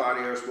said the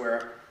barriers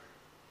were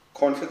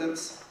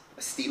confidence,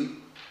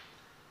 esteem.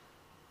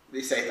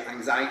 They said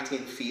anxiety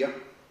and fear.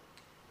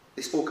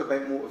 They spoke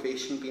about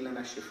motivation being an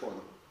issue for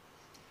them.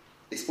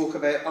 They spoke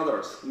about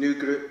others, new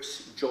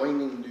groups,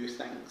 joining new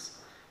things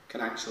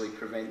can actually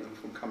prevent them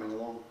from coming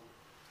along.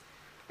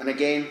 And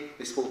again,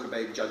 they spoke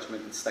about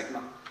judgment and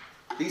stigma.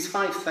 These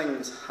 5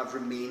 things have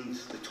remained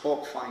the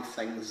top 5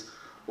 things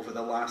over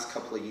the last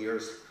couple of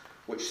years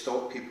which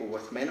stop people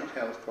with mental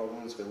health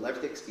problems, with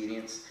lived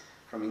experience,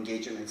 from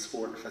engaging in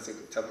sport and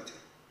physical activity.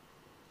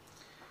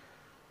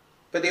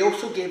 But they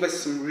also gave us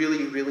some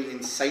really, really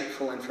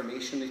insightful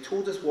information. They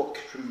told us what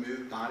could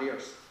remove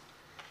barriers.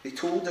 They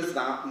told us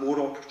that more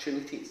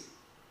opportunities.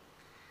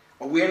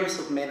 Awareness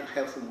of mental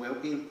health and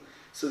wellbeing.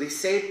 So they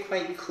said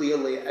quite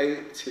clearly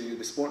out to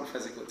the sport and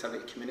physical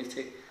activity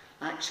community,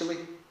 actually,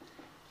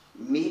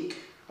 make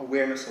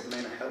awareness of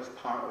mental health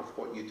part of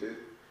what you do.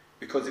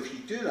 Because if you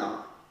do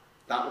that,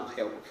 that will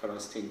help for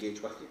us to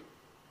engage with you.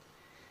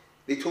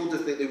 They told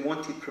us that they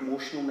wanted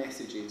promotional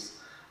messages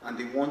and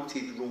they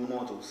wanted role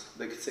models.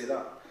 They could say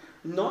that.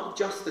 Not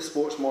just the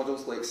sports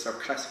models like Sir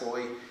Chris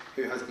Hoy,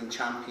 who has been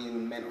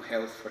championing mental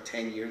health for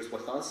 10 years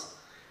with us,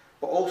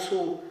 but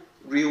also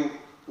real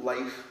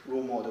life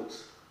role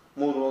models.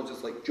 Role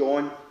models like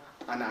John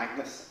and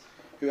Agnes,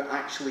 who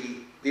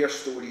actually, their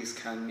stories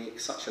can make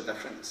such a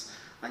difference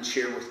and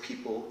share with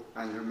people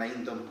and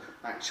remind them,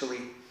 actually,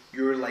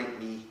 you're like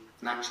me,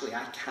 and actually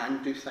I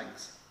can do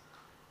things,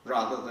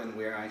 rather than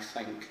where I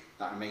think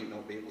that I might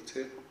not be able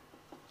to.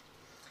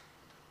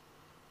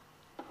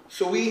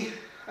 So we,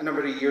 a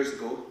number of years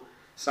ago,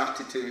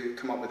 started to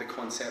come up with a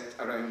concept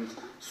around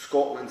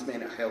Scotland's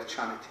mental health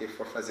charity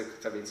for physical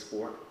activity and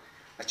sport.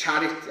 A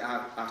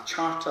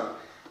charter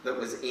that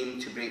was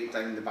aimed to break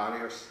down the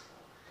barriers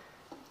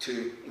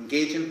to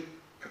engaging,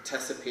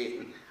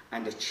 participating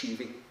and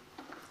achieving.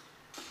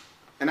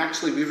 And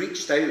actually we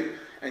reached out.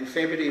 In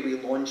February we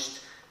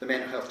launched the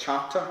Mental Health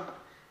Charter.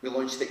 We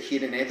launched it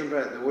here in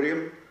Edinburgh at the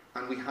Orium,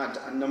 and we had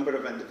a number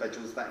of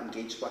individuals that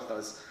engaged with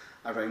us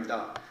around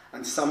that.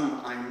 And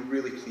some, I'm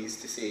really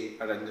pleased to say,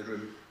 are in the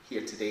room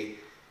here today.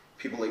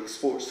 People like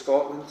Sports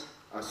Scotland,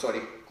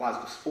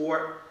 Glasgow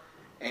Sport,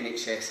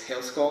 NHS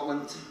Health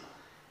Scotland,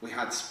 we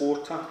had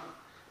Sporta,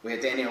 we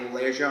had NL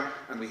Leisure,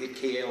 and we had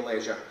KL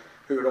Leisure,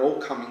 who are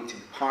all coming to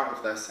be part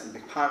of this and be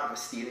part of a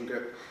steering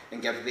group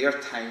and give their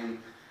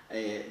time,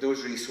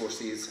 those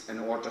resources in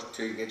order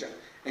to engage it,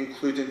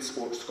 including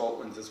Sports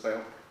Scotland as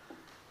well.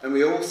 And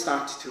we all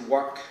started to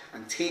work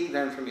and take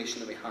the information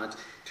that we had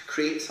to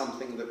create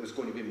something that was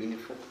going to be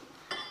meaningful.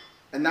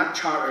 And that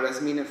charter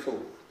is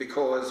meaningful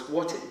because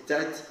what it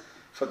did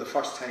for the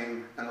first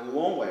time in a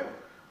long while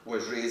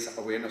was raise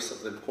awareness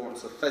of the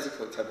importance of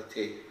physical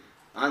activity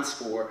and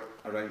sport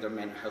around our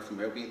mental health and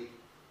wellbeing.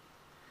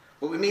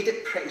 But we made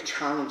it pretty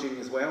challenging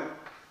as well.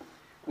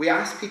 We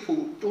asked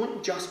people,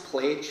 don't just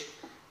pledge,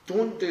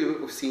 don't do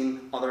what we've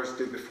seen others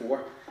do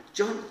before.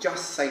 Don't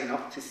just sign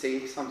up to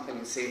say something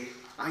and say,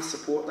 I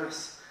support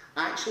this.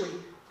 Actually,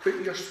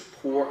 put your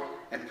support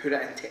and put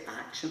it into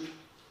action.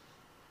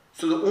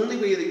 So the only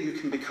way that you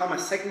can become a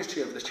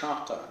signatory of the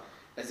Charter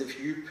is if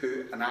you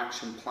put an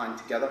action plan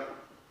together.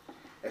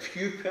 If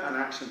you put an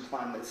action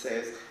plan that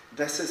says,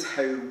 this is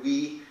how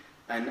we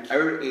in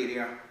our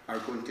area are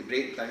going to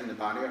break down the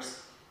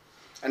barriers.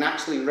 And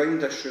actually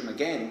around this room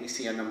again, we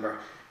see a number.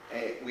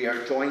 We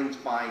are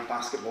joined by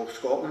Basketball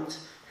Scotland,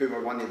 who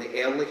were one of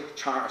the early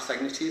charter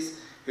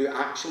signatories, who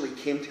actually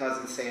came to us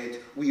and said,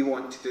 we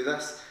want to do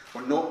this.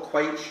 We're not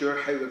quite sure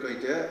how we're going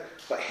to do it,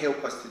 but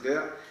help us to do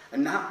it.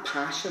 And that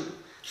passion,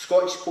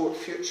 Scottish Sport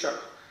Future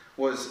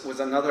was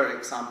another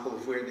example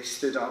of where they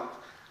stood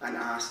up and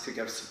asked to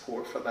give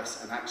support for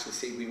this and actually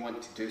say we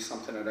want to do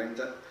something around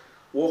it.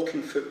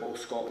 Walking Football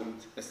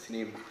Scotland is the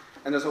name.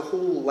 And there's a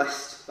whole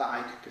list that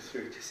I could go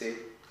through to say.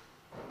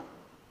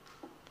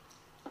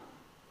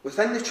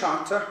 Within the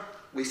Charter,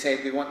 we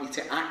said we want you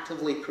to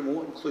actively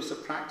promote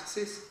inclusive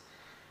practices.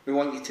 We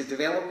want you to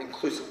develop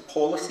inclusive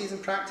policies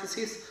and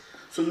practices.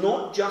 So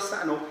not just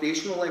at an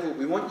operational level,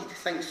 we want you to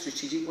think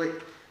strategically.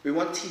 We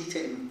want you to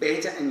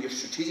embed it in your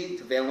strategic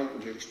development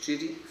and your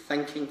strategic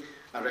thinking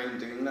around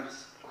doing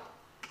this.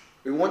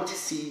 We want to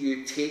see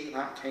you take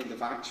that kind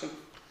of action.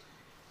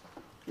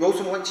 We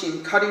also want to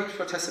encourage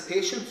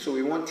participation, so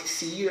we want to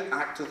see you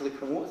actively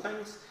promote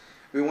things.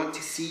 We want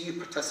to see you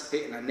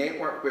participate in a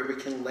network where we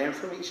can learn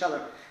from each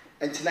other.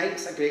 And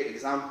tonight's a great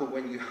example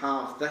when you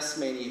have this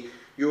many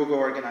yoga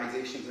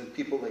organisations and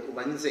people like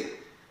Lindsay.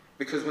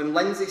 Because when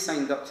Lindsay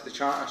signed up to the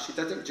Charter, she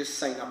didn't just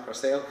sign up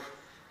herself.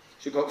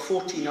 She got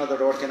 14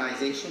 other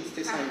organisations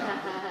to sign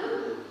up.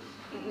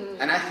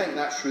 And I think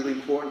that's really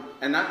important.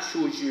 And that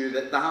shows you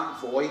that that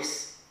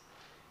voice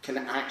can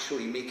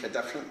actually make a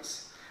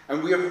difference.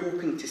 And we're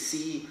hoping to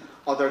see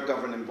other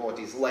governing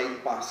bodies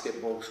like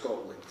Basketball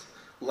Scotland,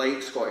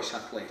 like Scottish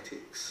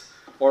Athletics,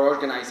 or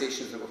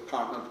organisations that we've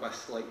partnered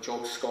with like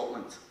Jog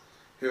Scotland,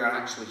 who are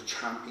actually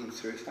championing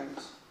through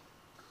things.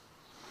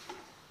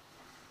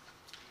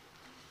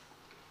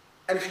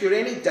 And if you're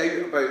any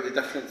doubt about the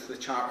difference the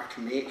Charter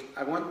can make,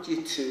 I want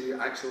you to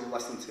actually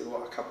listen to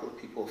what a couple of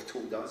people have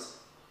told us.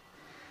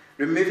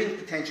 Removing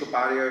potential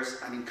barriers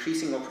and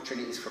increasing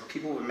opportunities for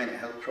people with mental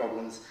health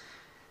problems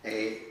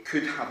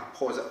could have a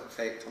positive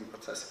effect on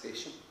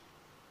participation.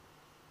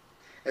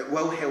 It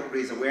will help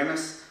raise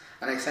awareness,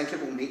 and I think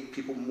it will make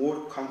people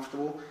more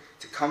comfortable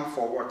to come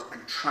forward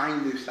and try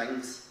new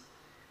things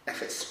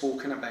if it's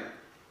spoken about.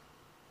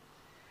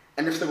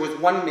 And if there was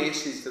one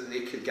message that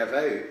they could give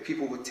out,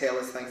 people would tell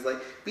us things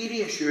like, be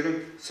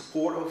reassuring,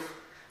 supportive,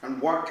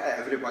 and work at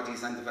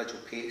everybody's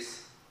individual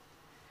pace.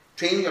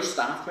 Train your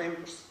staff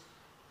members,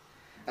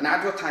 and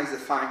advertise the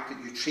fact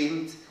that you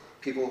trained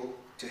people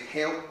to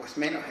help with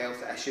mental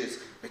health issues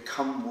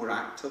become more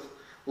active.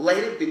 Let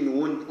it be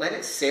known, let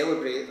it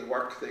celebrate the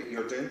work that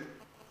you're doing.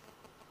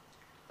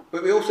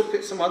 But we also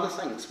put some other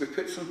things. We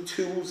put some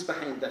tools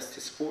behind this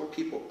to support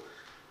people.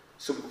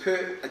 So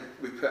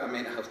we put a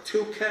mental health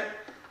toolkit,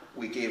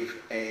 we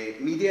gave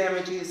media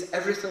images,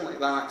 everything like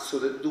that, so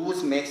that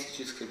those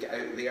messages could get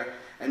out there.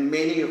 And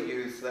many of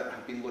you that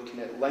have been looking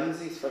at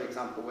Lindsay's, for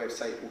example,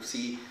 website will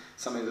see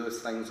some of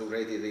those things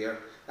already there.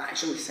 That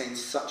actually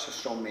sends such a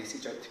strong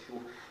message out to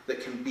people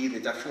that can be the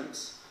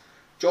difference.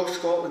 Jog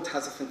Scotland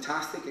has a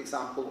fantastic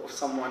example of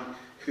someone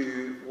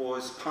who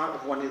was part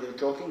of one of their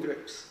jogging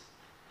groups.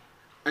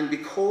 And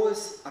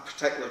because a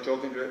particular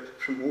jogging group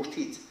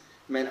promoted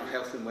mental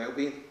health and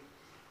wellbeing,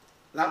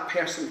 that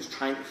person was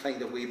trying to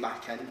find a way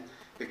back in,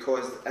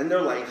 because in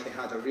their life they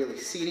had a really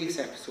serious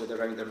episode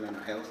around their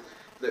mental health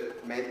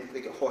that meant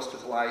they got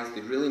hospitalised,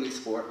 they really need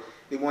support,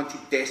 they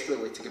wanted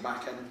desperately to get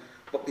back in,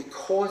 but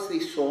because they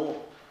saw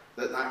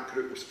that that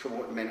group was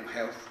promoting mental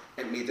health,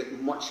 it made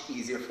it much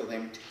easier for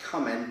them to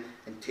come in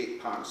and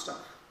take part in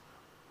stuff.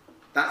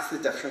 That's the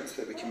difference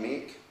that we can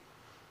make.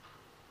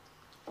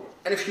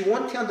 And if you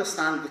want to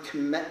understand the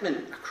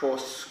commitment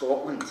across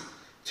Scotland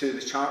to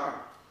the Charter,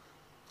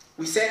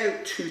 we set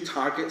out 2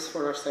 targets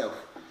for ourselves.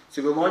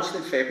 So we launched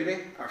in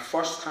February, our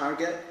first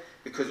target,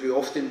 because we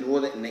often know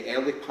that in the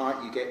early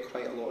part you get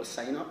quite a lot of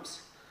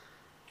sign-ups.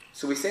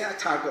 So we set a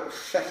target of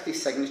 50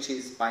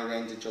 signatures by the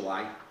end of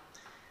July.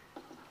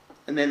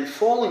 And then the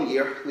following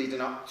year,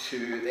 leading up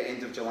to the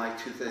end of July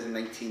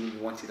 2019, we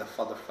wanted a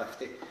further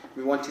 50.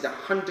 We wanted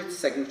 100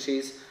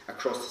 signatures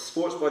across the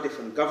sports body,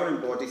 from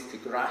governing bodies to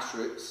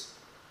grassroots.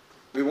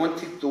 We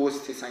wanted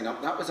those to sign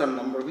up. That was our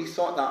number. We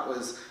thought that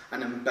was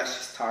an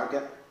ambitious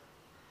target.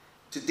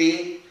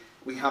 Today,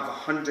 we have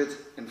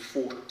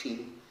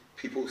 114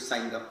 people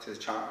signed up to the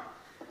Charter.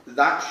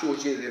 That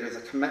shows you there is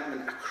a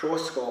commitment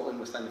across Scotland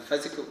within the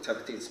physical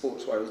activity and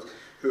sports world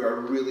who are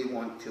really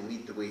wanting to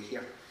lead the way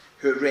here,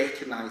 who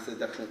recognise the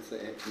difference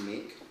that it can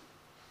make.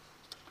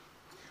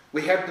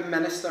 We heard the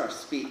Minister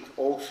speak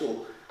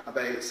also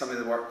about some of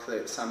the work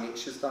that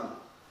SAMH has done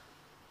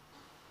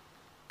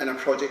in a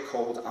project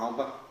called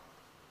ALBA.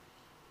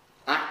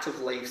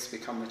 Active lives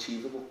become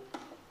achievable.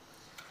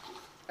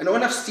 And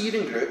on our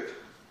steering group,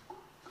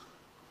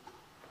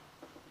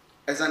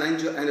 as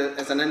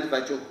an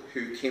individual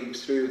who came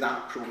through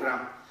that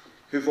programme,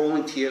 who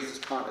volunteers as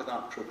part of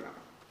that programme,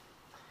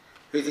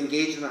 who's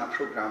engaged in that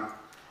programme,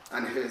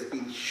 and who has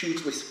been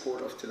hugely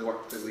supportive to the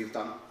work that we've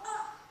done.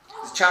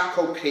 There's a chap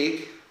called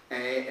Craig.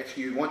 If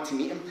you want to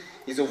meet him,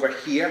 he's over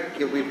here.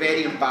 He'll be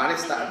very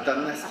embarrassed that I've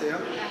done this to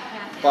him,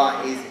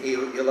 but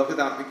he'll love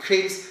that. But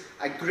Craig's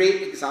a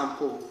great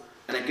example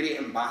and a great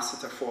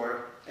ambassador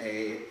for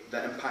the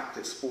impact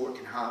that sport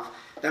can have,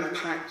 the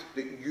impact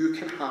that you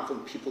can have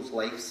on people's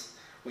lives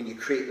when you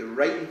create the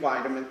right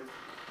environment,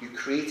 you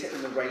create it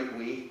in the right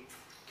way,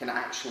 can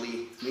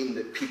actually mean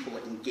that people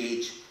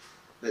engage,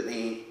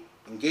 they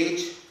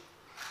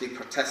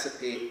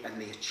participate,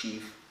 and they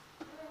achieve.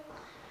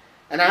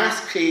 And I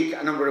asked Craig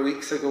a number of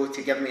weeks ago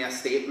to give me a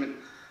statement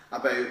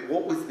about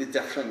what was the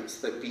difference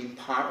that being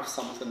part of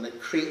something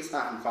that creates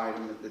that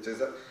environment that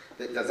does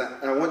it,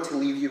 and I want to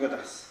leave you with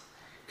this.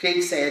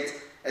 Craig said,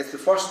 it's the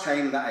first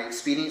time that I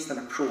experienced an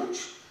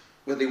approach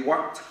where they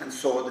worked and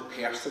saw the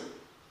person,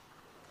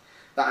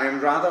 that I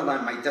am rather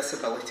than my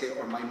disability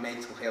or my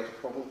mental health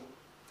problem.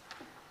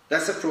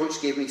 This approach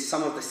gave me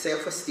some of the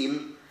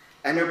self-esteem,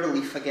 inner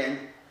belief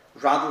again,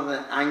 rather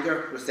than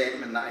anger,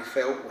 resentment that I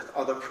felt with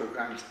other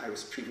programmes I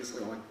was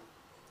previously on.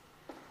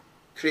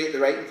 Create the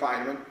right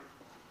environment,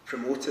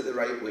 promote it the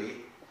right way,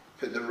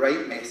 put the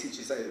right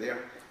messages out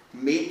there,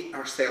 make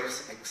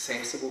ourselves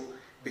accessible,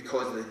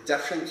 because of the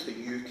difference that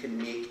you can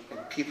make in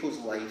people's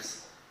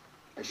lives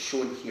is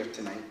shown here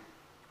tonight.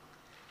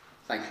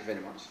 Thank you very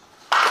much.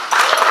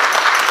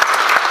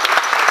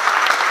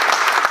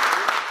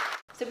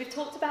 So we've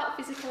talked about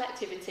physical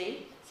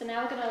activity, so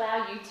now we're going to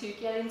allow you to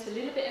get into a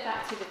little bit of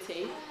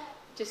activity,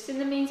 just in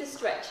the means of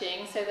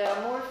stretching, so there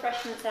are more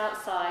refreshments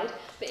outside,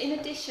 but in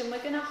addition we're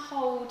going to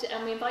hold,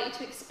 and we invite you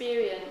to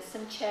experience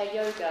some chair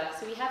yoga.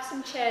 So we have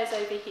some chairs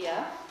over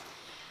here,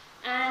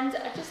 and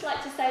I'd just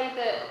like to say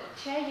that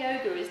chair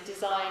yoga is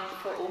designed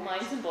for all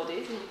minds and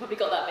bodies, and you've probably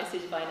got that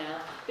message by now,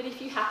 but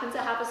if you happen to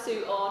have a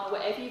suit on,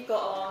 whatever you've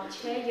got on,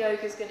 chair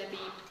yoga is going to be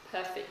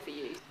perfect for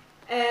you.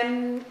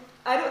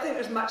 I don't think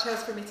there's much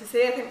else for me to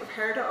say. I think we've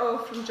heard it all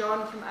from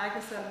John, from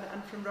Agnes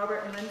and from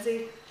Robert and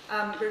Lindsay.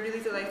 We're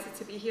really delighted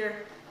to be here.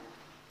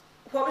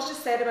 What was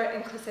just said about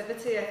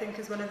inclusivity, I think,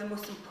 is one of the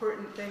most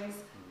important things.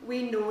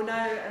 We know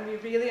now, and we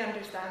really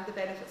understand the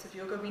benefits of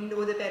yoga. We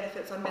know the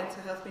benefits on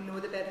mental health, we know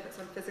the benefits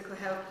on physical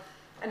health,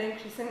 and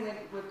increasingly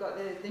we've got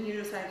the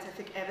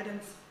neuroscientific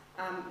evidence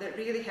that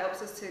really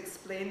helps us to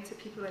explain to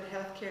people in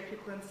healthcare,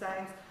 people in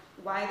science,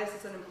 why this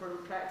is an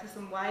important practice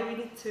and why we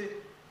need to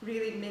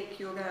really make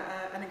yoga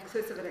an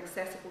inclusive and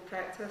accessible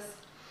practice.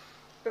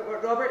 But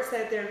what Robert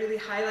said there really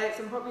highlights,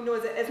 and what we know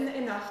is it isn't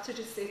enough to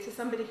just say to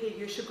somebody, hey,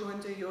 you should go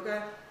and do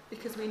yoga,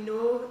 because we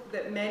know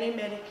that many,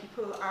 many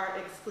people are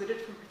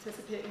excluded from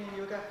participating in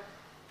yoga,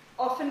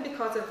 often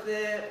because of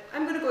the,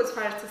 I'm going to go as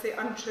far as to say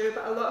untrue,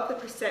 but a lot of the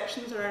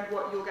perceptions around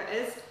what yoga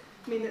is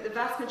mean that the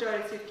vast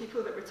majority of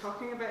people that we're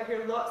talking about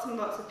here, lots and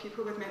lots of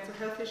people with mental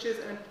health issues,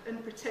 and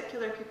in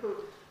particular people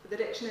with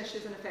addiction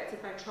issues and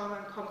affected by trauma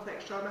and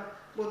complex trauma,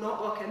 will not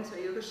walk into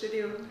a yoga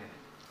studio.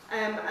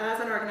 And as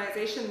an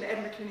organisation, the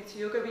Edinburgh Community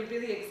Yoga, we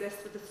really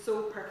exist with the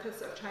sole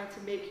purpose of trying to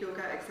make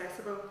yoga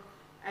accessible.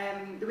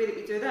 The way that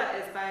we do that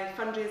is by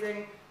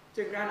fundraising,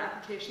 doing grant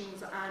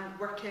applications and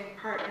working,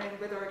 partnering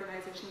with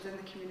organisations in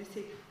the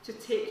community to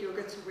take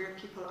yoga to where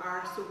people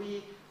are. So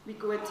we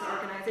go into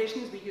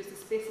organisations, we use the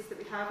spaces that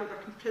we have, we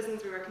work in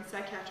prisons, we work in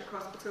psychiatric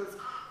hospitals,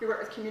 we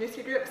work with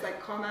community groups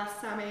like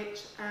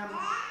SAMH,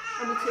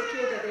 and we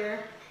take yoga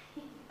there.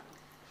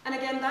 And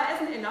again,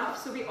 that isn't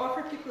enough, so we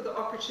offer people the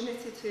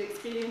opportunity to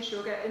experience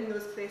yoga in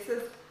those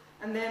places.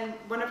 And then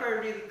one of our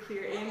really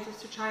clear aims is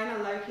to try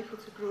and allow people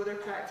to grow their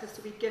practice,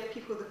 so we give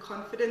people the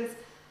confidence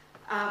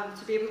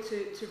to be able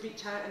to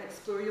reach out and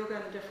explore yoga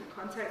in a different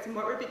context. And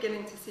what we're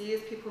beginning to see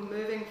is people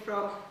moving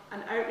from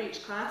an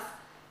outreach class,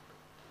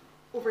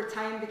 over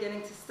time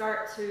beginning to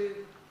start to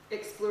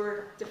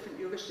explore different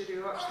yoga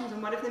studio options.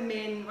 And one of the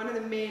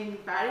main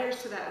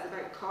barriers to that is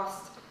about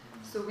cost.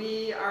 So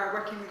we are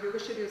working with yoga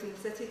studios in the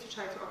city to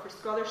try to offer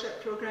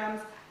scholarship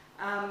programs,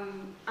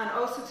 and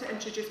also to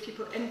introduce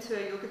people into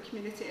a yoga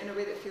community in a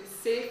way that feels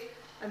safe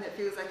and that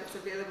feels like it's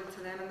available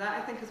to them. And that,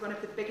 I think, is one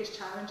of the biggest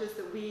challenges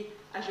that we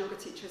as yoga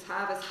teachers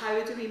have, is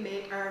how do we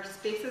make our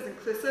spaces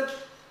inclusive?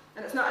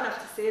 And it's not enough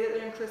to say that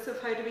they're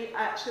inclusive, how do we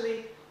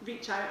actually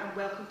reach out and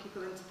welcome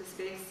people into the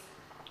space?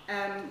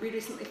 We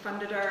recently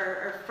funded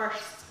our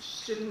first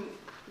student.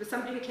 There was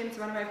somebody who came to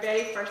one of my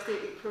very first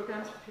 8-week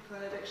programs for people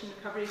in addiction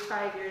recovery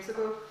 5 years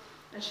ago,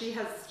 and she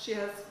has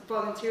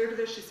volunteered with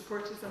us, she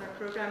supported us in our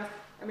programs,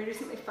 and we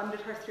recently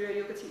funded her through a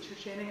yoga teacher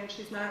training, and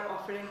she's now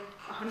offering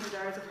 100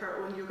 hours of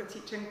her own yoga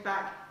teaching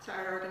back to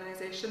our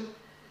organisation.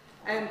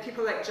 And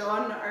people like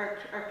John are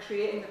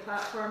creating the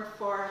platform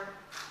for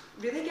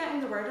really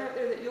getting the word out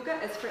there that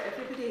yoga is for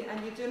everybody,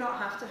 and you do not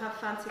have to have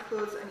fancy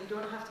clothes, and you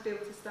don't have to be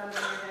able to stand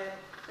on your head.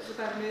 It's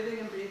about moving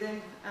and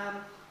breathing.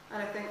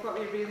 And I think what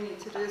we really need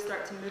to do is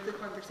start to move the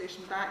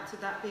conversation back to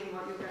that being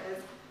what yoga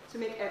is, to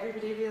make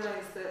everybody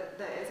realise that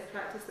it is a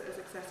practice that is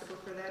accessible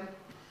for them.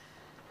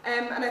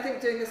 And I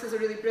think doing this is a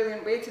really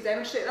brilliant way to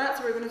demonstrate that.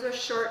 So we're going to do a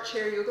short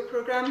chair yoga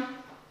programme.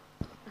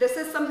 This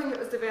is something that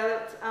was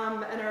developed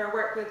in our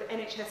work with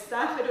NHS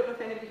staff. I don't know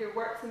if anybody here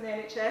works in the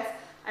NHS.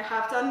 I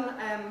have done,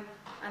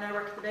 and I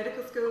work at the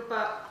medical school,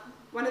 but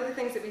one of the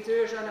things that we do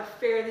is run a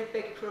fairly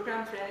big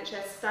programme for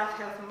NHS staff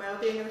health and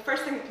wellbeing. And the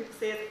first thing that people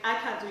say is, I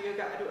can't do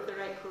yoga, I don't have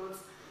the right clothes.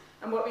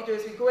 And what we do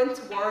is we go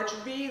into wards,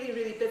 really,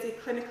 really busy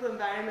clinical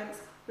environments.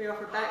 We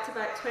offer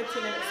back-to-back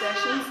 20-minute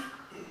sessions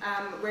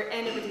where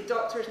anybody,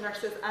 doctors,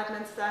 nurses,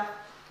 admin staff,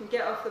 can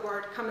get off the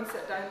ward, come and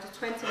sit down, do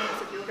 20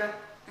 minutes of yoga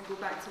and go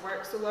back to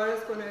work. So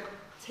Laura's going to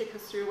take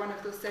us through one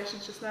of those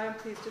sessions just now, and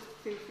please just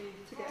feel free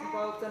to get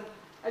involved. And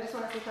I just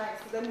want to say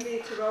thanks to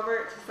Lindsay, to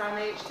Robert, to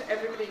SAMH, to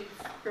everybody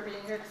for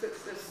being here, because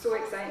it's so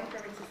exciting for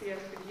me to see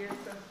everybody here,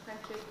 so thank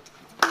you.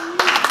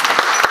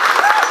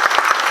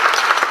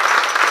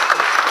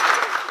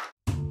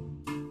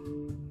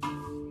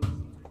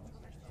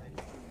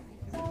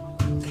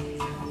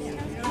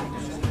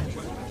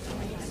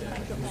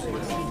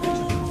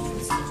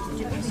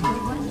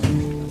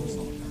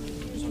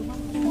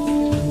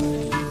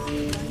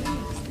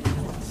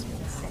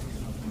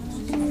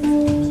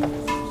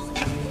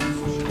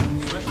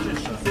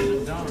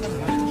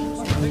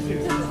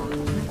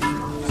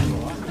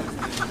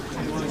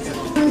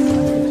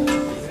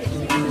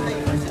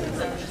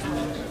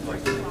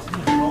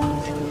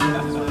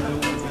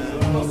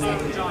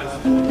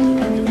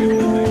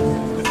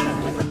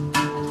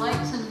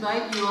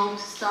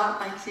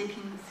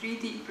 Taking 3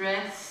 deep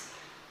breaths,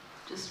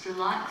 just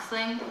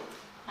relaxing,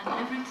 and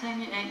every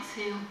time you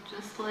exhale,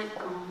 just let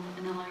go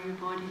and allow your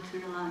body to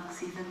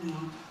relax even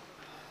more.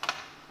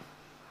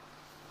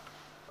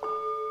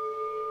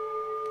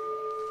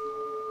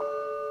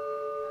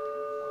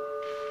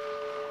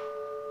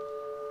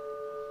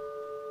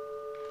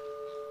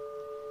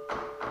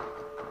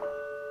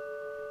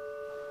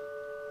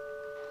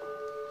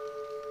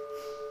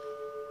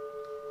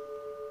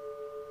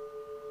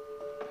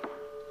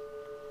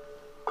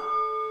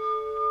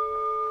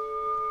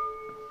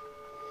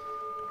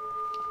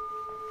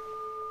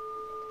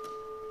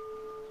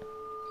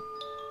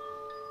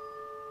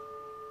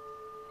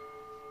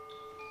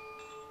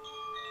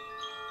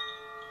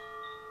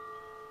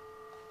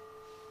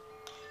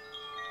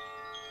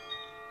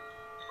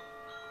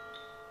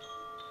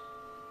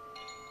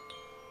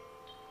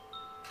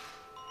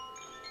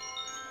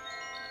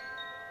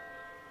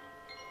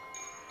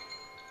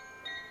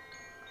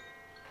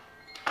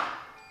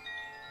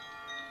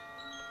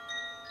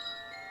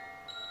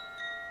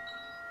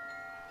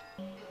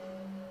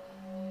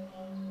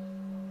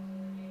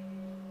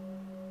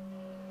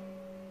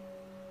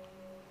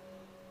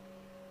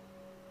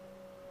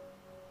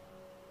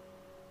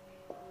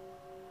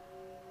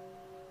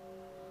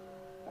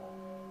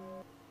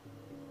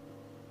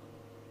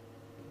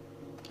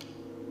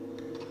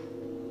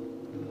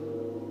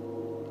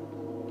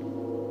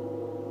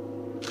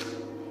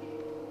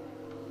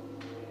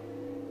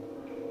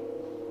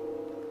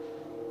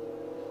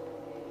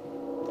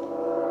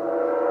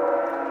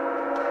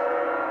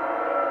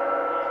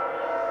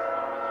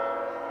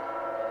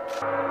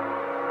 So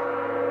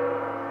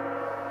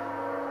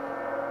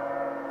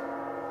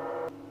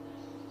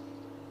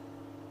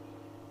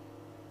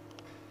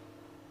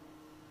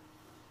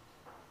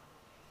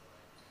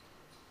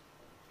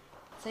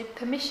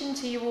permission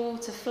to you all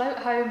to float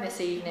home this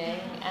evening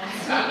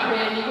and sleep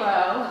really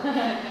well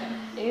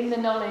in the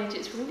knowledge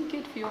it's really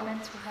good for your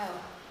mental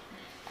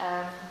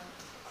health.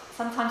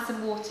 Sometimes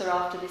some water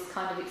after this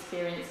kind of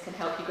experience can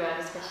help you ground,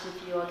 especially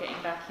if you are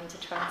getting back into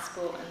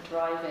transport and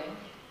driving.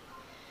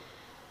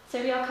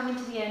 So we are coming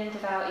to the end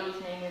of our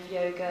evening of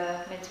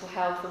yoga, mental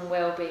health and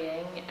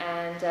well-being,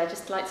 and I'd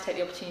just like to take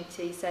the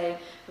opportunity to say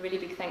a really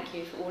big thank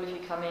you for all of you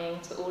coming,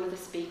 to all of the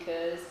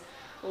speakers,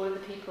 all of the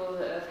people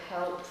that have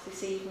helped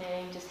this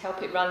evening, just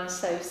help it run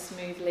so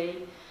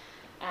smoothly.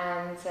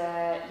 And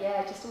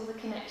yeah, just all the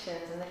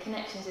connections, and the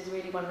connections is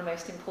really one of the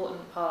most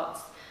important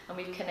parts, and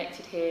we've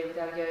connected here with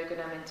our yoga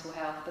and our mental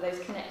health, but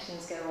those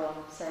connections go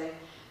on, so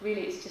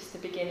really it's just the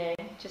beginning,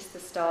 just the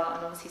start,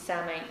 and obviously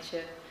SAMH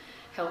are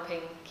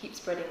helping keep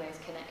spreading those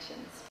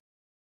connections.